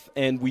mouth,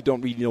 and we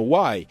don't really know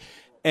why.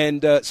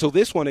 And so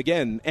this one,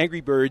 again,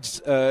 Angry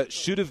Birds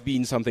should have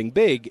been something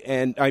big,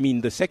 and I mean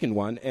the second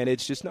one, and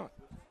it's just not.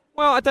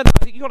 Well, I don't know.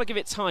 I think you've got to give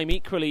it time.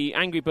 Equally,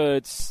 Angry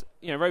Birds,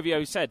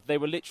 Rovio said they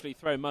were literally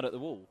throwing mud at the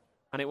wall.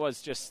 And it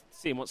was just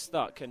seeing what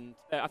stuck. And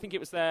I think it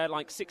was their,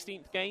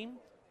 16th game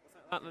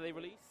that they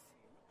released.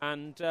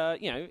 And,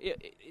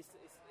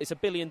 it's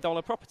 $1 billion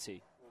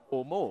property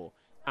or more.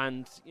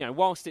 And,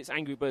 whilst it's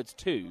Angry Birds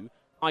 2,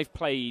 I've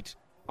played,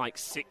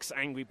 6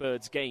 Angry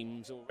Birds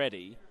games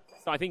already.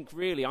 So I think,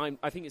 really,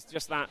 I think it's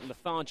just that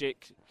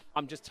lethargic.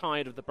 I'm just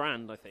tired of the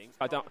brand, I think.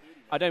 I don't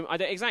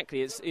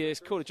exactly. It's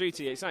Call of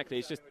Duty, exactly.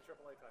 It's just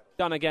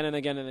done again and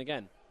again and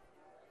again.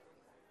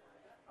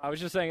 I was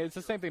just saying, it's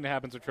the same thing that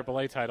happens with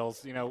AAA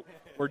titles.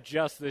 We're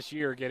just this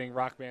year getting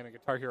Rock Band and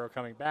Guitar Hero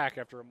coming back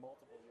after a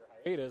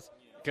multiple-year hiatus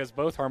because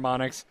both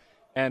Harmonix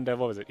and,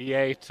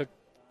 EA took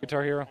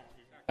Guitar Hero?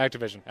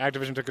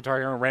 Activision took Guitar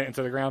Hero and ran it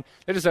into the ground.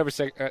 They just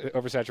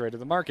oversaturated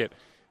the market.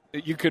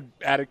 You could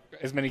add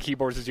as many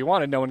keyboards as you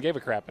wanted. No one gave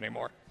a crap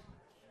anymore.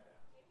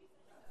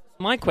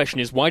 My question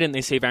is, why didn't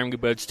they save Angry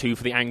Birds 2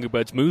 for the Angry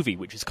Birds movie,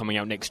 which is coming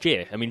out next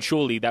year? I mean,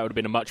 surely that would have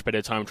been a much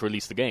better time to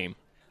release the game.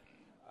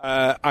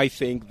 I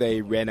think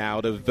they ran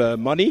out of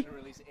money.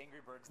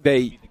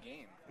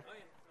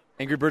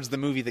 Angry Birds the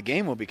movie, the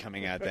game will be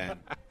coming out then.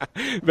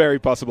 Very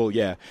possible,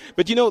 yeah.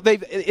 But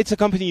it's a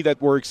company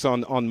that works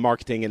on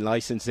marketing and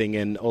licensing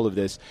and all of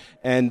this.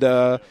 And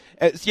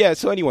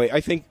so anyway, I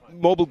think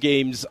mobile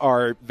games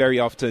are very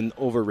often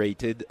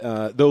overrated.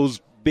 Those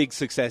big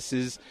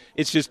successes,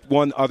 it's just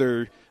one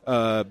other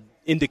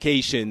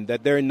indication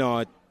that they're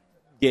not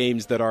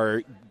games that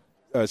are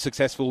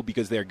successful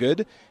because they're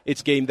good.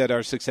 It's games that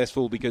are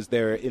successful because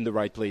they're in the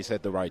right place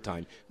at the right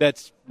time.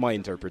 That's my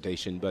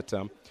interpretation. But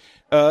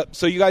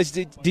so you guys,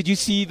 did you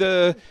see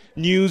the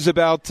news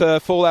about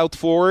Fallout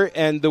 4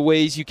 and the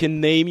ways you can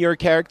name your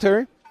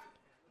character?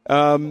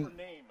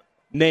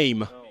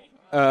 Name.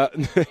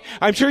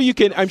 I'm sure you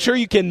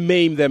can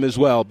maim them as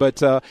well.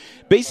 But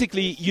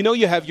basically,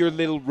 you have your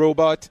little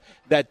robot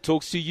that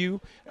talks to you,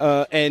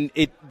 and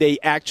they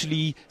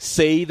actually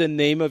say the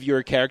name of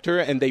your character,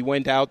 and they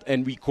went out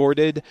and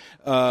recorded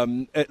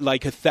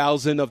like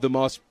 1,000 of the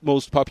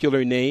most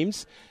popular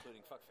names,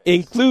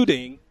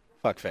 including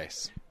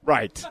Fuckface.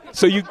 Right.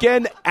 So you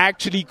can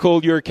actually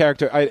call your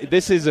character.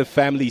 This is a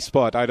family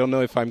spot. I don't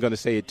know if I'm going to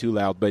say it too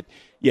loud, but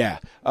yeah.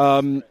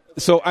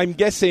 So I'm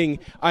guessing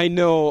I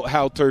know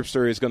how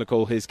Terpster is going to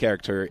call his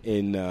character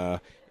in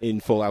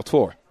Fallout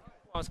 4.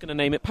 I was going to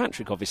name it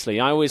Patrick, obviously.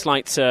 I always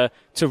like to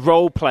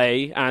role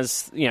play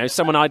as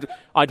someone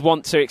I'd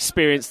want to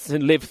experience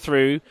and live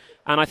through.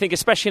 And I think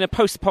especially in a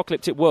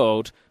post-apocalyptic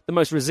world, the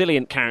most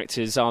resilient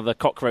characters are the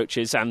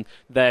cockroaches and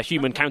their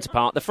human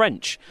counterpart, the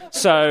French.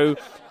 So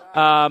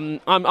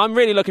I'm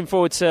really looking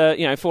forward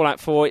to Fallout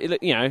 4.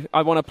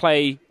 I want to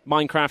play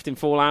Minecraft in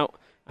Fallout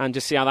and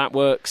just see how that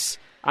works.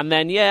 And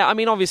then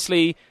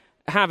obviously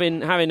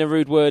having a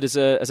rude word as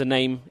a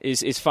name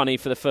is funny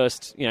for the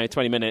first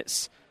 20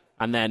 minutes,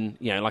 and then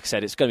like I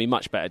said, it's going to be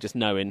much better just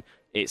knowing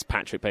it's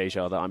Patrick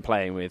Bejar that I'm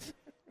playing with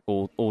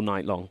all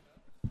night long.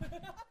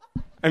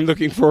 I'm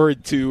looking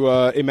forward to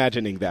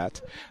imagining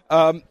that.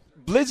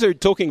 Blizzard,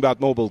 talking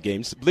about mobile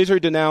games,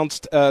 Blizzard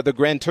announced the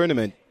Grand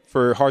Tournament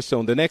for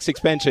Hearthstone, the next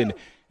expansion,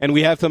 and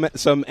we have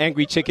some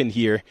angry chicken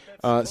here,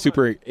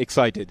 super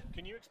excited.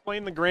 Can you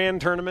explain the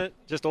Grand Tournament?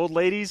 Just old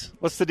ladies?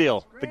 What's the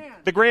deal?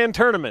 The Grand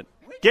Tournament.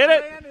 Get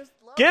it?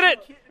 Get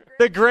it?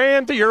 The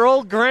Grand to your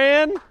old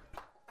Grand?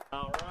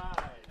 All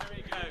right. There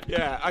we go.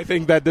 Yeah, I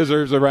think that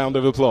deserves a round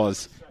of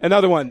applause.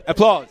 Another one.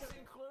 Applause.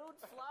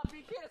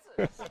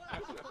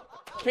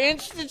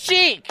 Pinch the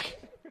cheek.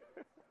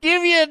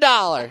 Give you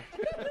 $1.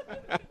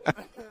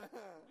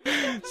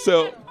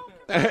 So,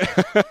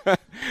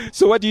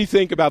 so what do you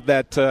think about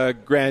that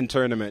Grand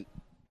Tournament?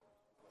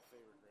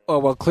 Oh,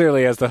 well,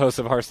 clearly, as the host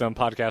of Hearthstone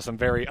podcast, I'm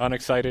very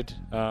unexcited.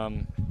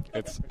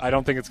 I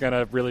don't think it's going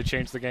to really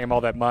change the game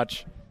all that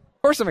much.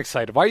 Of course I'm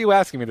excited. Why are you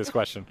asking me this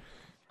question?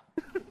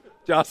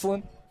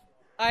 Jocelyn?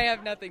 I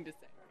have nothing to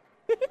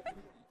say.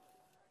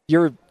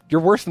 You're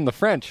worse than the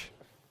French.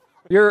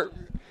 You're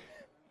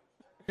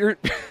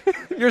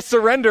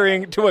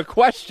surrendering to a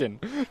question.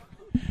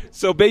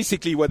 So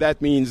basically what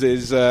that means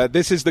is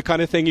this is the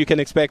kind of thing you can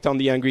expect on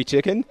The Angry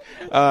Chicken.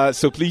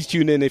 So please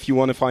tune in if you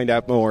want to find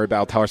out more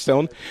about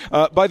Hearthstone.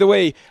 By the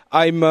way,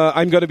 I'm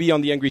going to be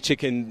on the Angry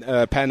Chicken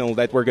panel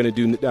that we're going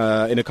to do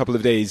in a couple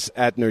of days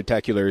at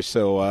Nerdtacular.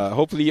 So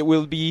hopefully it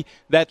will be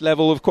that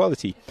level of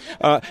quality.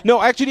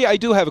 No, actually, I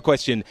do have a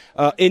question.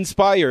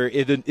 Inspire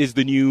is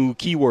the new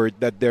keyword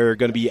that they're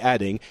going to be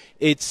adding.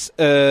 It's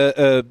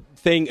a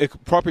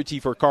property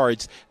for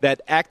cards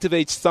that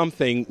activates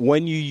something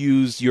when you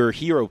use your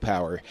hero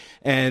power.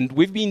 And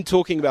we've been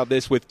talking about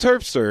this with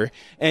Terpster,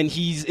 and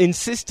he's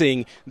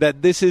insisting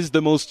that this is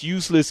the most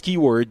useless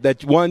keyword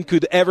that one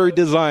could ever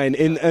design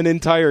in an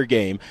entire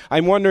game.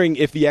 I'm wondering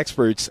if the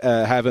experts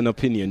have an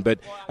opinion, but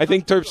I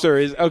think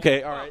Terpster is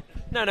okay. All right.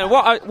 No.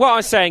 What I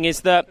was saying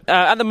is that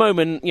at the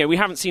moment, we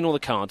haven't seen all the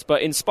cards,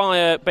 but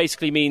Inspire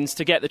basically means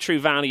to get the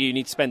true value, you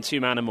need to spend 2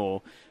 mana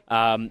more. There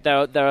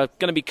are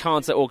going to be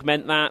cards that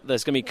augment that.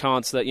 There's going to be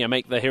cards that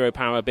make the hero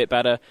power a bit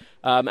better.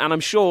 And I'm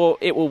sure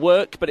it will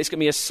work, but it's going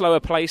to be a slower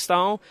play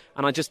style.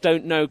 And I just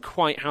don't know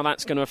quite how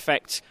that's going to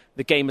affect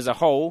the game as a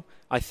whole.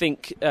 I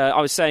think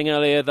I was saying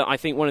earlier that I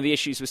think one of the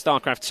issues with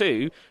StarCraft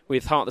 2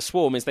 with Heart of the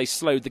Swarm is they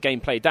slowed the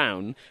gameplay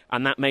down,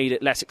 and that made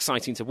it less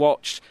exciting to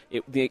watch.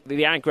 The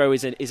aggro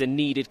is a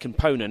needed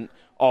component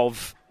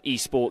of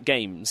esport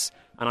games,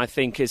 and I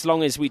think as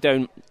long as we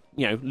don't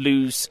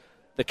lose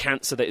the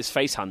cancer that is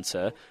Face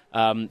Hunter,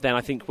 then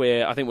I think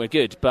we're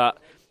good. But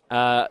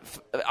I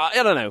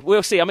don't know.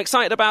 We'll see. I'm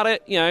excited about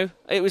it.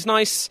 It was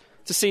nice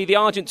to see the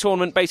Argent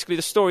tournament. Basically,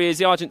 the story is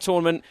the Argent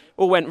tournament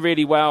all went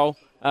really well.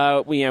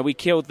 We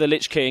killed the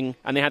Lich King,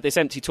 and they had this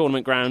empty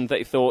tournament ground that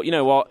they thought, you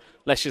know what,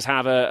 let's just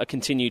have a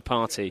continued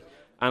party.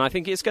 And I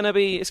think it's going to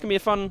be a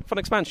fun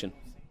expansion.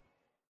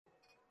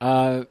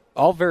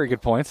 All very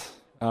good points.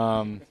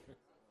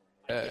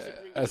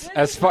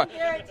 As far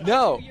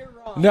no.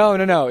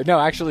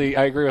 Actually,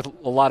 I agree with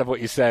a lot of what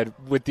you said,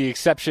 with the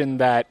exception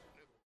that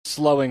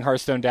slowing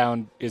Hearthstone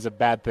down is a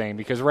bad thing.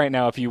 Because right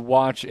now, if you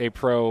watch a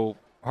pro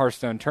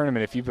Hearthstone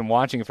tournament, if you've been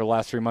watching it for the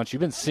last 3 months,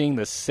 you've been seeing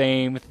the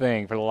same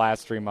thing for the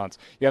last 3 months.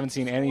 You haven't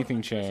seen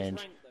anything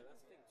change.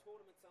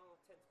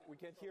 We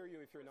can't hear you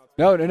if you're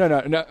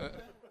not. No.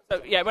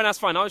 So, yeah, well, that's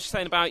fine. I was just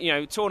saying about,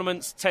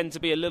 tournaments tend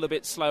to be a little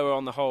bit slower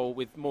on the whole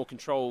with more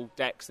control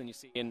decks than you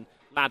see in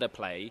ladder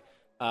play.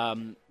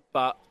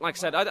 But like I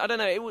said, I don't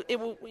know. It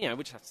will. We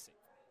just have to see.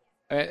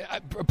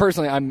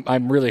 Personally,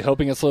 I'm really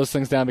hoping it slows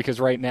things down because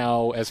right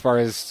now, as far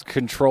as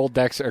control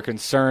decks are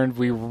concerned,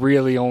 we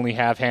really only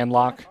have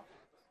Handlock.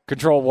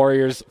 Control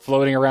Warriors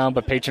floating around,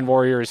 but Patron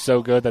Warrior is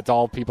so good that's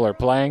all people are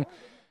playing.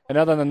 And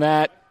other than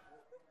that,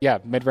 yeah,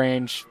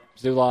 mid-range,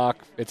 Zulok,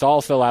 it's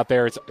all still out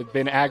there. It's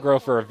been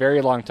aggro for a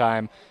very long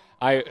time.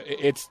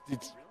 It's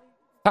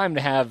time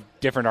to have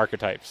different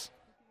archetypes.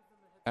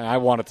 And I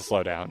want it to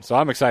slow down. So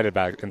I'm excited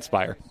about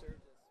Inspire.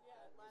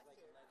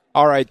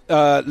 All right,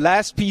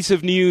 last piece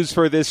of news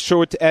for this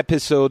short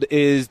episode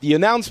is the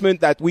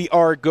announcement that we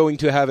are going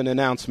to have an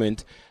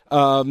announcement.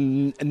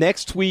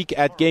 Next week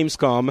at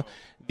Gamescom,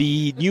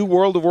 the new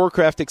World of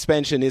Warcraft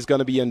expansion is going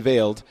to be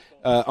unveiled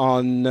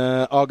on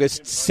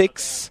August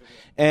 6th.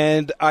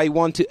 And I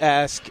want to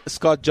ask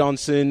Scott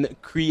Johnson,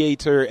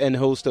 creator and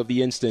host of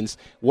The Instance,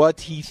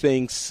 what he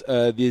thinks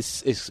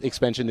this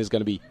expansion is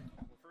going to be.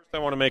 I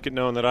want to make it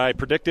known that I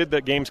predicted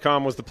that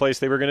Gamescom was the place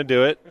they were going to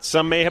do it.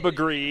 Some may have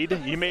agreed.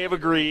 You may have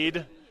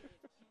agreed.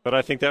 But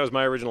I think that was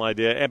my original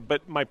idea.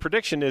 But my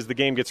prediction is the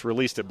game gets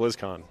released at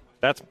BlizzCon.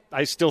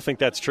 I still think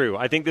that's true.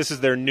 I think this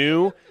is their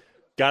new,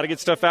 got to get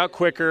stuff out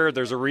quicker.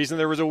 There's a reason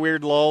there was a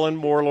weird lull in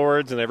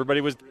Warlords and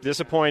everybody was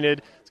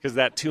disappointed. It's because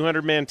that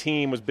 200-man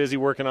team was busy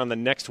working on the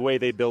next way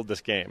they build this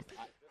game.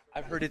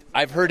 I've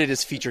heard it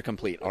is feature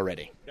complete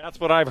already. That's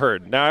what I've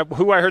heard. Now,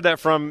 who I heard that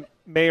from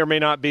may or may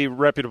not be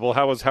reputable.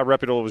 How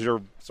reputable was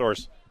your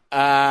source?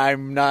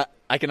 I'm not.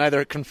 I can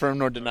neither confirm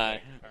nor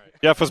deny.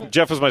 Jeff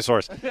was my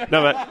source.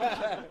 No,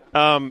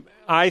 but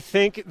I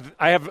think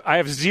I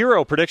have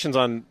zero predictions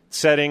on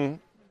setting,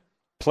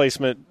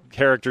 placement,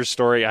 characters,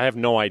 story. I have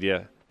no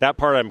idea. That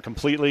part I'm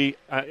completely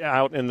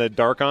out in the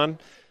dark on.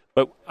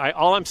 But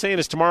all I'm saying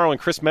is tomorrow, when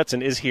Chris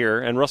Metzen is here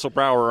and Russell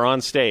Brower are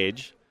on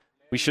stage,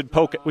 we should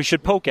poke at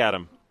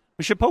him.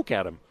 We should poke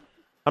at him.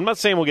 I'm not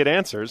saying we'll get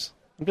answers.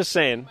 I'm just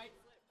saying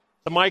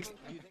the mic.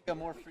 Do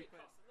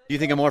you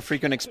think a more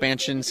frequent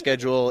expansion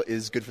schedule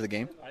is good for the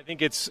game? I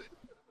think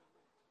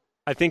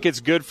it's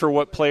good for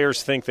what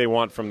players think they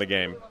want from the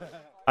game.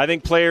 I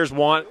think players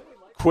want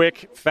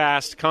quick,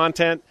 fast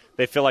content.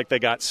 They feel like they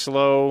got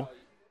slow,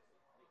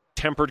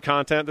 tempered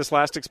content this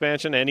last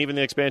expansion and even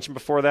the expansion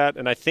before that,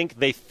 and I think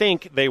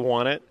they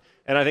want it.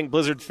 And I think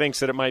Blizzard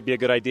thinks that it might be a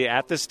good idea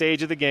at this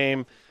stage of the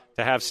game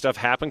to have stuff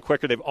happen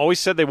quicker. They've always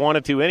said they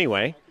wanted to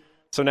anyway,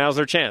 so now's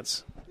their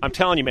chance. I'm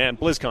telling you, man,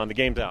 BlizzCon, the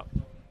game's out.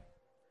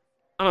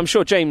 And I'm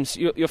sure, James,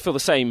 you'll feel the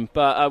same,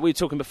 but we were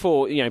talking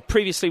before,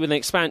 previously with an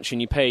expansion,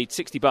 you paid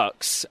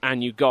 $60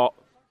 and you got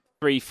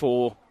 3,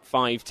 4,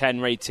 5, 10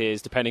 raid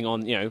tiers, depending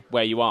on,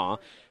 where you are.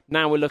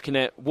 Now we're looking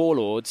at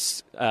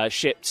Warlords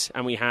shipped,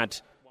 and we had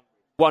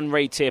one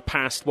raid tier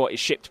past what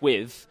is shipped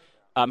with.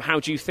 How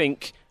do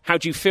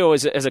you feel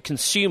as a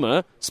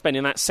consumer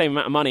spending that same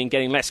amount of money and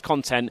getting less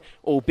content,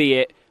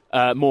 albeit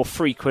more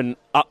frequent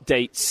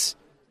updates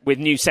with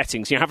new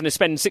settings? You're having to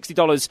spend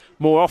 $60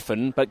 more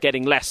often, but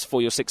getting less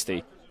for your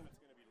 $60.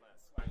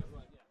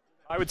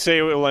 I would say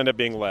it will end up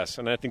being less,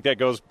 and I think that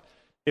goes.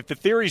 If the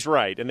theory's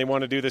right, and they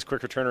want to do this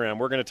quicker turnaround,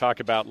 we're going to talk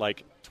about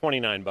like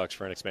 $29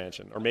 for an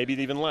expansion, or maybe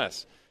even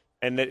less,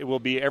 and that it will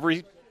be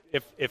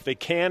if they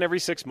can every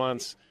 6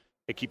 months.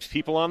 It keeps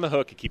people on the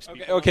hook. It keeps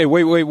people. Okay,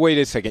 wait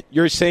a second.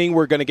 You're saying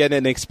we're going to get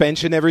an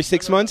expansion every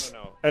 6 months?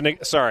 No.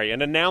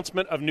 An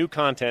announcement of new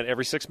content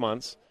every 6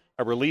 months.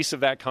 A release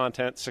of that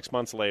content 6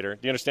 months later.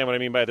 Do you understand what I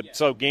mean by that?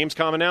 So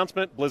Gamescom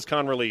announcement,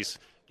 BlizzCon release.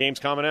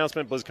 Gamescom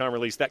announcement, BlizzCon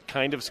release. That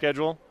kind of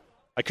schedule.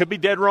 I could be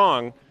dead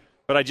wrong,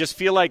 but I just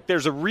feel like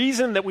there's a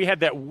reason that we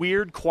had that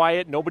weird,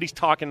 quiet, nobody's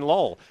talking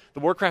lull.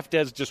 The Warcraft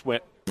devs just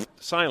went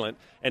silent,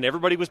 and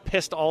everybody was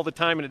pissed all the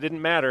time, and it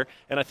didn't matter.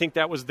 And I think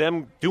that was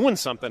them doing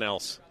something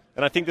else.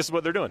 And I think this is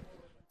what they're doing.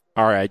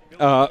 All right.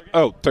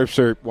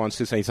 Terpster wants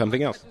to say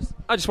something else.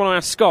 I just want to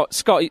ask Scott.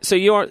 Scott, so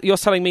you're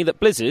telling me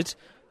that Blizzard,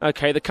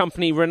 okay, the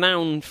company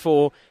renowned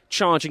for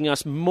charging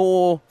us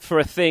more for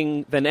a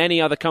thing than any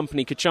other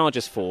company could charge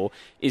us for,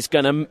 is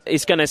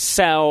gonna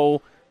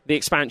sell the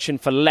expansion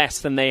for less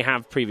than they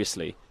have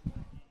previously?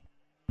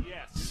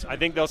 Yes, I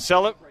think they'll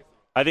sell it.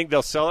 I think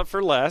they'll sell it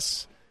for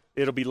less.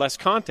 It'll be less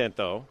content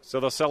though,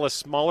 so they'll sell us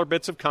smaller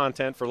bits of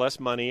content for less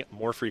money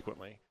more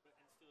frequently.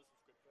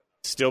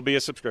 Still be a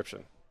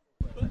subscription.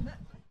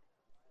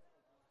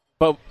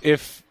 But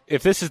if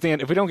this is the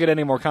end, if we don't get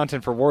any more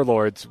content for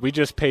Warlords, we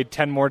just paid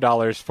 $10 more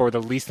for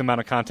the least amount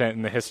of content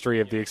in the history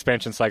of the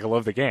expansion cycle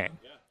of the game.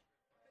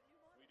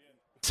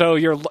 So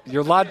your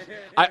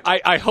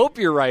I hope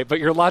you're right, but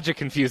your logic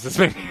confuses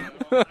me.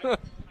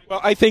 Well,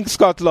 I think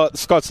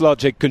Scott's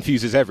logic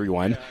confuses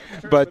everyone,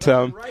 but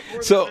so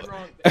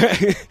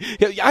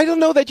I don't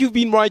know that you've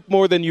been right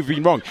more than you've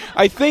been wrong.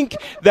 I think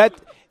that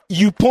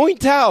you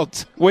point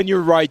out when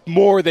you're right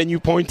more than you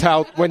point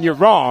out when you're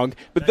wrong,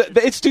 but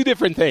it's two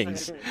different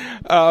things.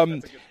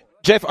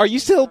 Jeff, are you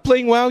still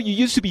playing WoW? You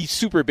used to be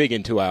super big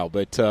into WoW,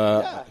 but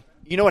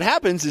you know what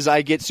happens is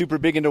I get super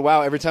big into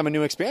WoW every time a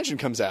new expansion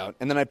comes out,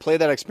 and then I play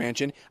that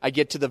expansion. I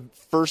get to the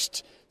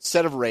first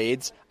set of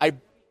raids, I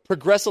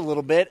progress a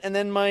little bit, and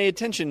then my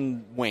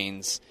attention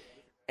wanes.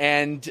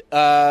 And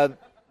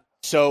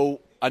so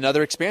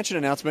another expansion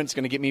announcement is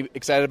going to get me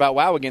excited about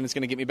WoW again. It's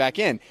going to get me back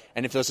in.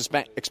 And if those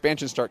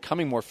expansions start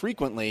coming more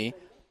frequently,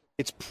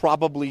 it's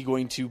probably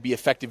going to be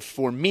effective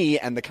for me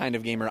and the kind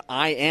of gamer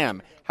I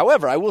am.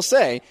 However, I will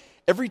say,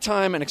 every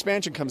time an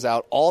expansion comes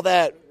out, all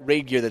that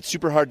raid gear that's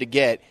super hard to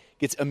get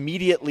gets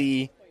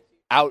immediately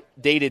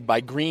outdated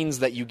by greens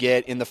that you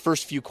get in the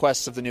first few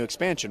quests of the new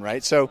expansion,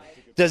 right? So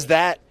does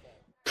that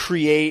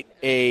create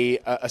a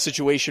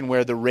situation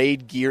where the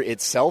raid gear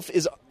itself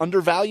is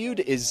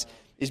undervalued?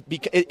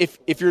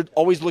 If you're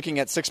always looking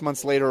at 6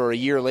 months later or a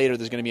year later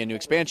there's going to be a new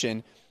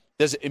expansion,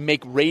 does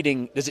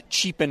it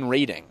cheapen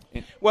raiding?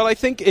 Well, I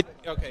think it...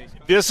 Okay.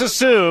 This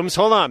assumes...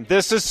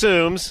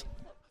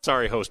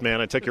 Sorry, host man,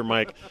 I took your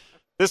mic.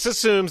 This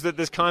assumes that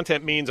this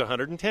content means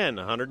 110,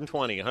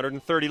 120,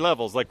 130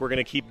 levels, like we're going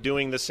to keep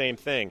doing the same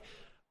thing.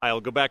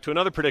 I'll go back to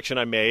another prediction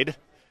I made,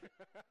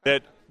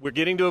 that we're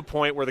getting to a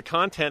point where the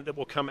content that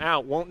will come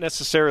out won't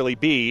necessarily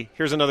be,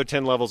 here's another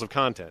 10 levels of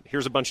content.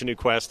 Here's a bunch of new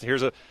quests.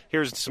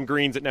 Here's some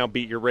greens that now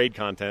beat your raid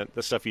content,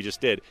 the stuff you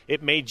just did.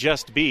 It may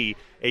just be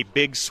a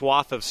big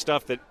swath of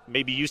stuff that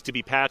maybe used to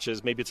be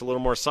patches. Maybe it's a little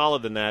more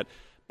solid than that,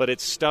 but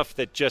it's stuff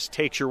that just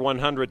takes your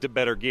 100 to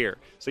better gear.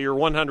 So your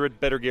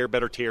 100, better gear,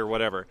 better tier,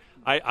 whatever.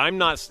 I'm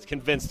not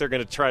convinced they're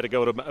going to try to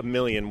go to 1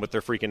 million with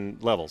their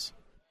freaking levels.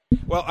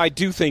 Well, I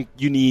do think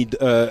you need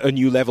a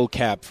new level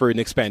cap for an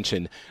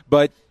expansion,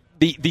 but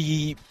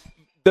the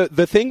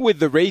thing with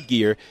the raid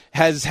gear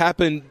has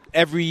happened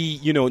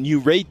every new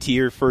raid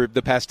tier for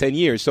the past 10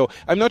 years. So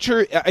I'm not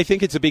sure. I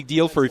think it's a big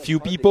deal for a few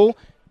people.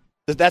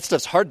 That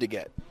stuff's hard to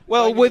get.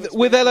 Well, with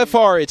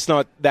LFR, it's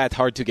not that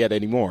hard to get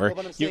anymore. Well,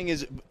 what I'm saying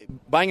is,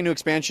 buying a new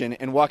expansion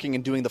and walking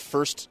and doing the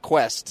first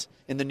quest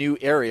in the new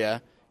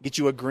area get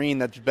you a green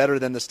that's better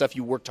than the stuff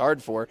you worked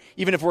hard for.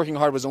 Even if working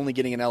hard was only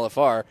getting an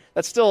LFR,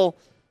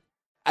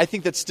 I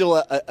think that's still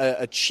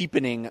a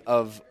cheapening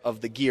of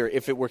the gear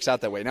if it works out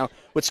that way. Now,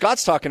 what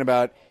Scott's talking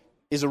about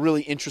is a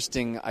really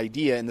interesting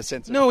idea in the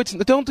sense of... No,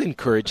 don't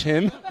encourage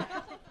him.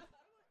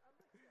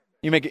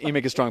 You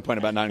make a strong point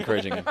about not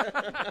encouraging him.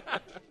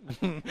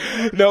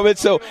 No, but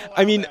so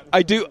I mean,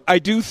 I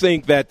do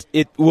think that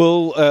it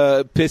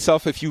will piss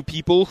off a few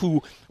people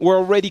who were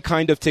already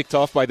kind of ticked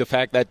off by the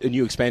fact that a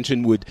new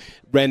expansion would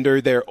render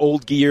their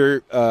old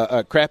gear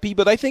crappy.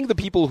 But I think the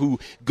people who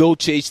go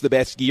chase the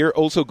best gear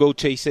also go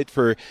chase it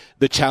for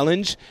the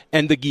challenge,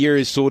 and the gear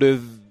is sort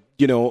of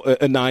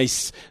a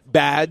nice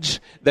badge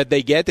that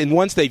they get. And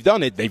once they've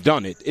done it, they've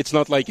done it. It's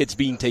not like it's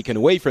being taken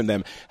away from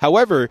them.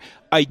 However,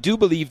 I do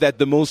believe that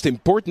the most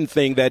important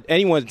thing that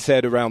anyone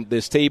said around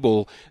this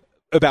table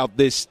about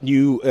this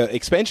new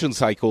expansion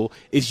cycle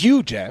is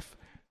you, Jeff.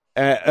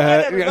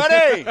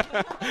 Everybody!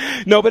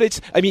 No, but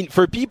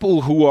for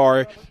people who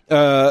are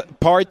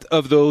part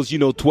of those,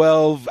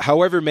 12,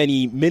 however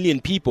many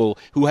million people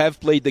who have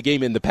played the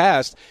game in the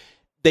past,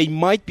 they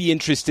might be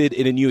interested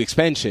in a new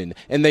expansion,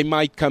 and they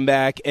might come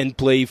back and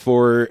play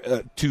for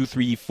 2,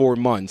 3, 4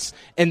 months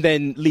and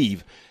then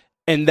leave.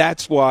 And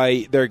that's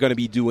why they're going to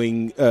be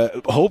doing,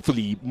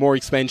 hopefully, more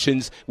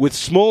expansions with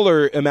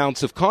smaller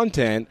amounts of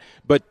content,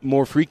 but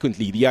more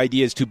frequently. The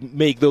idea is to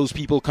make those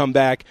people come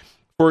back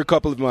for a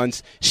couple of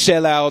months,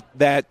 shell out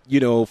that,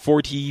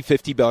 $40,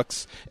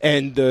 $50,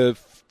 and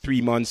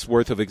 3 months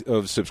worth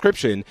of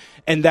subscription,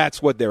 and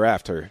that's what they're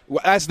after.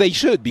 As they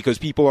should, because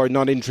people are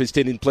not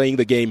interested in playing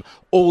the game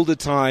all the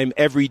time,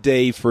 every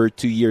day for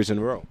 2 years in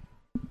a row.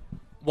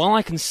 While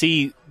I can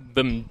see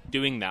them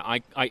doing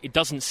that, it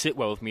doesn't sit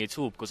well with me at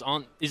all, because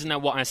isn't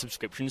that what our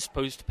subscription is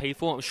supposed to pay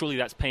for? Surely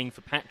that's paying for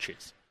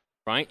patches,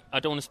 right? I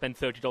don't want to spend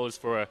 $30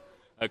 for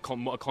a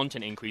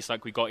content increase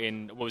like we got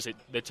in,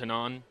 the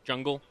Tanaan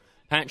jungle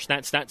patch.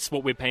 That's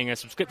what we're paying a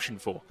subscription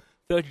for.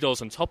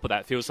 $30 on top of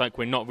that feels like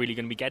we're not really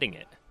going to be getting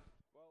it.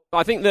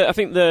 I think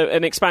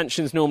an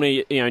expansion is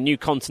normally a new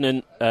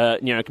continent,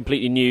 a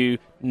completely new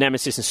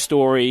nemesis and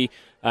story,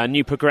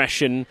 new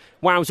progression.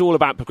 WoW's all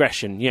about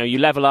progression. You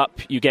level up,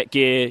 you get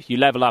gear, you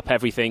level up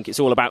everything. It's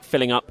all about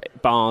filling up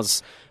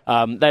bars.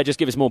 They just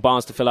give us more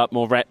bars to fill up,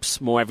 more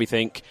reps, more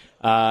everything,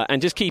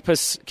 and just keep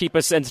us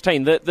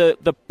entertained.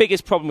 The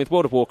biggest problem with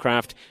World of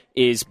Warcraft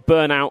is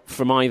burnout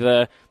from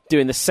either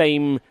doing the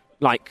same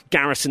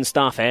garrison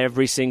stuff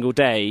every single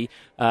day,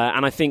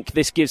 and I think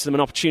this gives them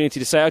an opportunity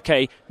to say,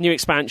 okay, new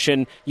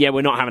expansion,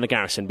 we're not having a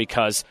garrison,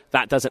 because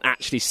that doesn't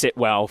actually sit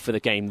well for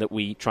the game that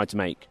we tried to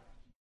make.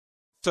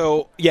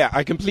 So,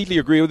 I completely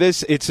agree with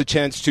this. It's a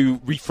chance to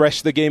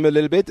refresh the game a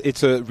little bit.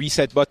 It's a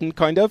reset button,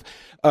 kind of.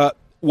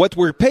 What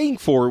we're paying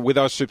for with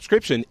our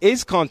subscription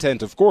is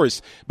content, of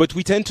course, but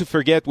we tend to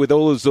forget with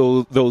all of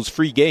those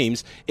free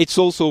games, it's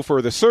also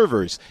for the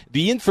servers.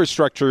 The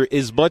infrastructure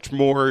is much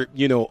more,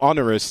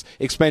 onerous,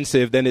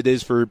 expensive than it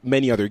is for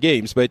many other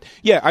games. But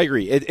I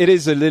agree. It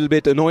is a little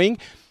bit annoying.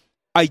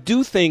 I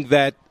do think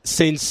that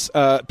since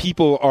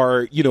people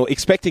are,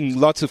 expecting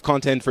lots of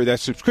content for their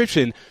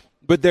subscription,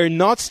 but they're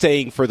not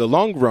staying for the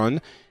long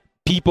run.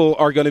 People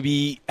are going to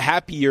be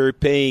happier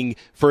paying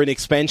for an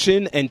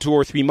expansion and 2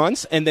 or 3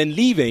 months and then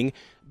leaving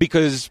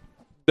because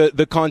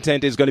the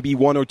content is going to be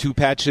 1 or 2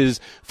 patches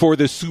for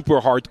the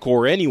super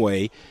hardcore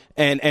anyway.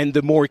 And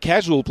the more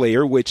casual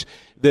player, which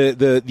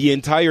the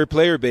entire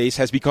player base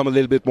has become a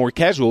little bit more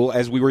casual,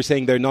 as we were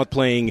saying, they're not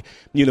playing,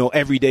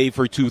 every day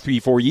for 2, 3,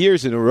 4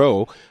 years in a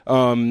row.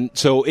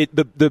 So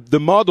the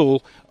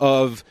model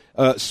of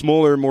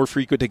smaller, more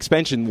frequent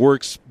expansion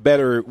works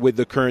better with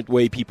the current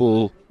way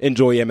people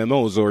enjoy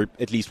MMOs, or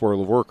at least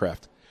World of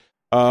Warcraft.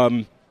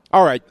 All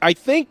right, I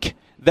think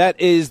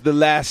that is the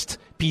last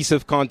piece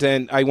of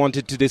content I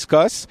wanted to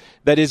discuss.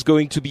 That is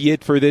going to be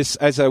it for this,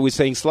 as I was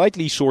saying,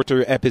 slightly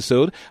shorter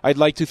episode. I'd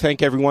like to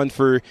thank everyone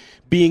for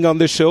being on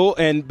the show,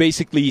 and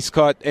basically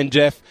Scott and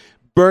Jeff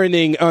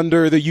burning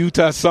under the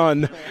Utah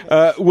sun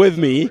with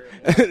me.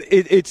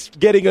 It's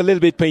getting a little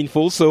bit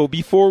painful. So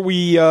before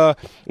we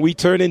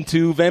turn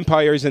into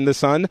vampires in the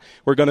sun,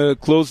 we're going to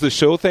close the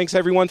show. Thanks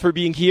everyone for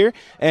being here,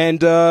 and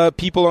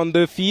people on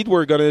the feed,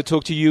 we're going to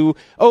talk to you.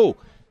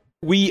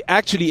 We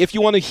actually, if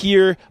you want to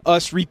hear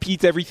us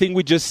repeat everything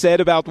we just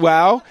said about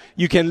WoW,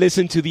 you can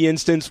listen to the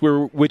instance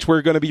which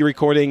we're going to be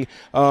recording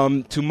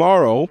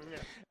tomorrow.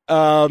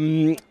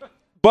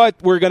 But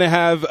we're going to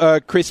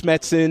have Chris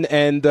Metzen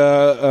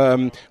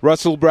and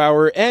Russell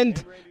Brower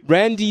and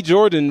Randy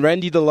Jordan,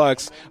 Randy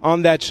Deluxe,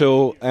 on that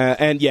show,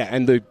 and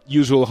the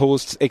usual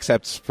hosts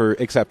except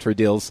for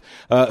Dills,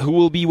 who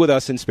will be with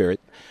us in spirit.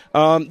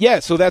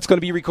 So that's going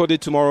to be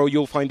recorded tomorrow.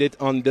 You'll find it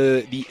on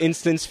the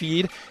instance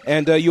feed,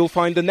 and you'll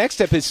find the next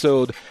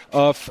episode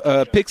of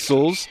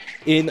Pixels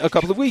in a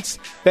couple of weeks.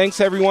 Thanks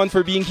everyone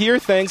for being here.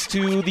 Thanks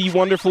to the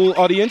wonderful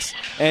audience,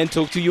 and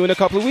talk to you in a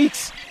couple of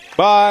weeks.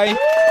 Bye.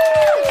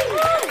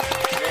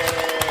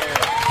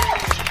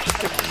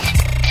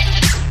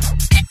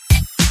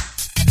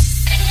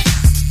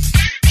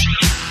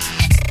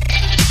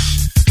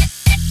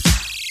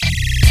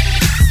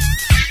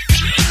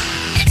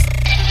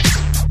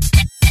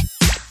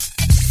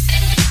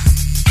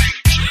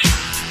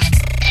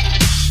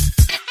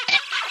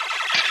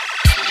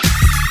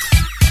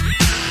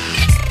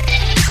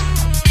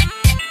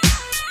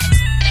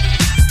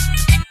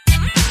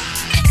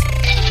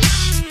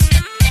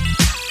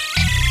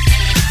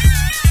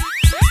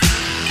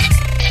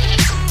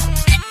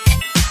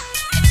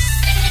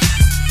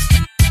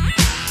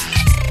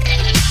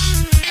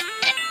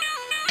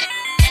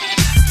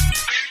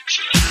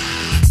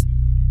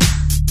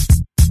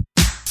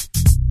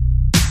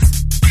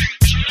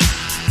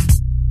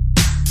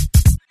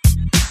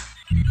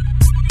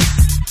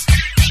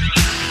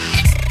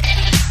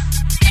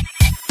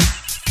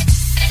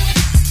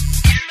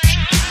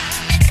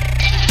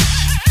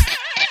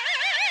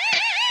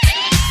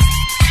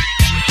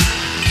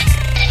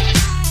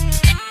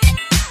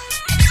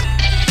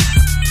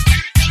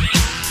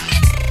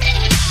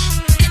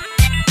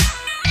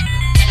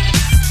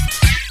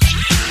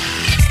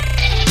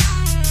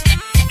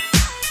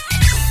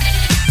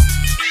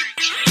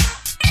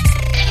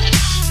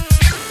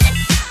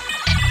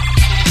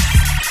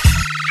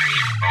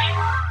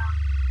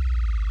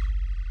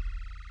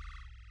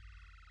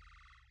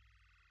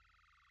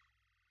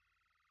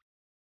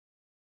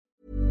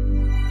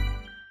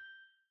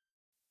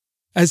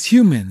 As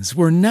humans,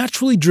 we're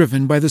naturally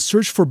driven by the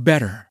search for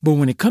better. But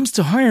when it comes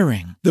to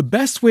hiring, the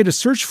best way to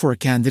search for a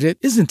candidate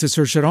isn't to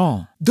search at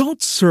all.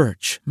 Don't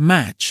search,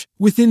 match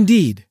with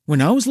Indeed.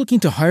 When I was looking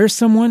to hire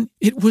someone,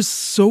 it was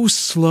so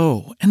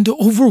slow and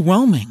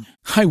overwhelming.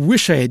 I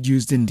wish I had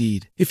used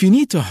Indeed. If you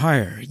need to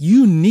hire,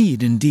 you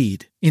need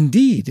Indeed.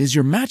 Indeed is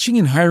your matching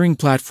and hiring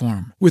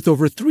platform with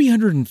over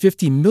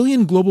 350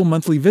 million global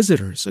monthly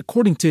visitors,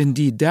 according to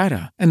Indeed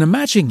data, and a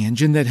matching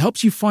engine that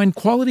helps you find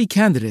quality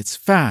candidates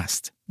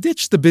fast.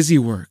 Ditch the busy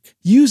work.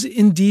 Use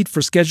Indeed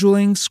for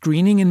scheduling,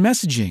 screening, and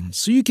messaging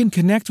so you can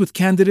connect with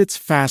candidates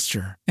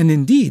faster. And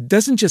Indeed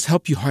doesn't just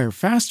help you hire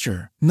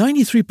faster.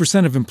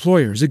 93% of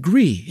employers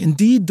agree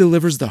Indeed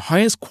delivers the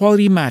highest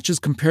quality matches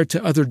compared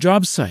to other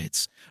job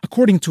sites,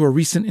 according to a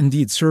recent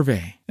Indeed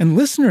survey. And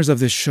listeners of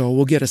this show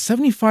will get a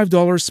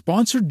 $75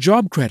 sponsored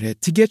job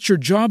credit to get your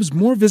jobs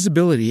more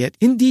visibility at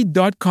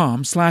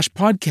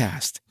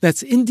Indeed.com/podcast.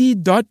 That's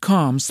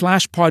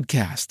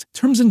Indeed.com/podcast.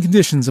 Terms and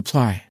conditions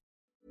apply.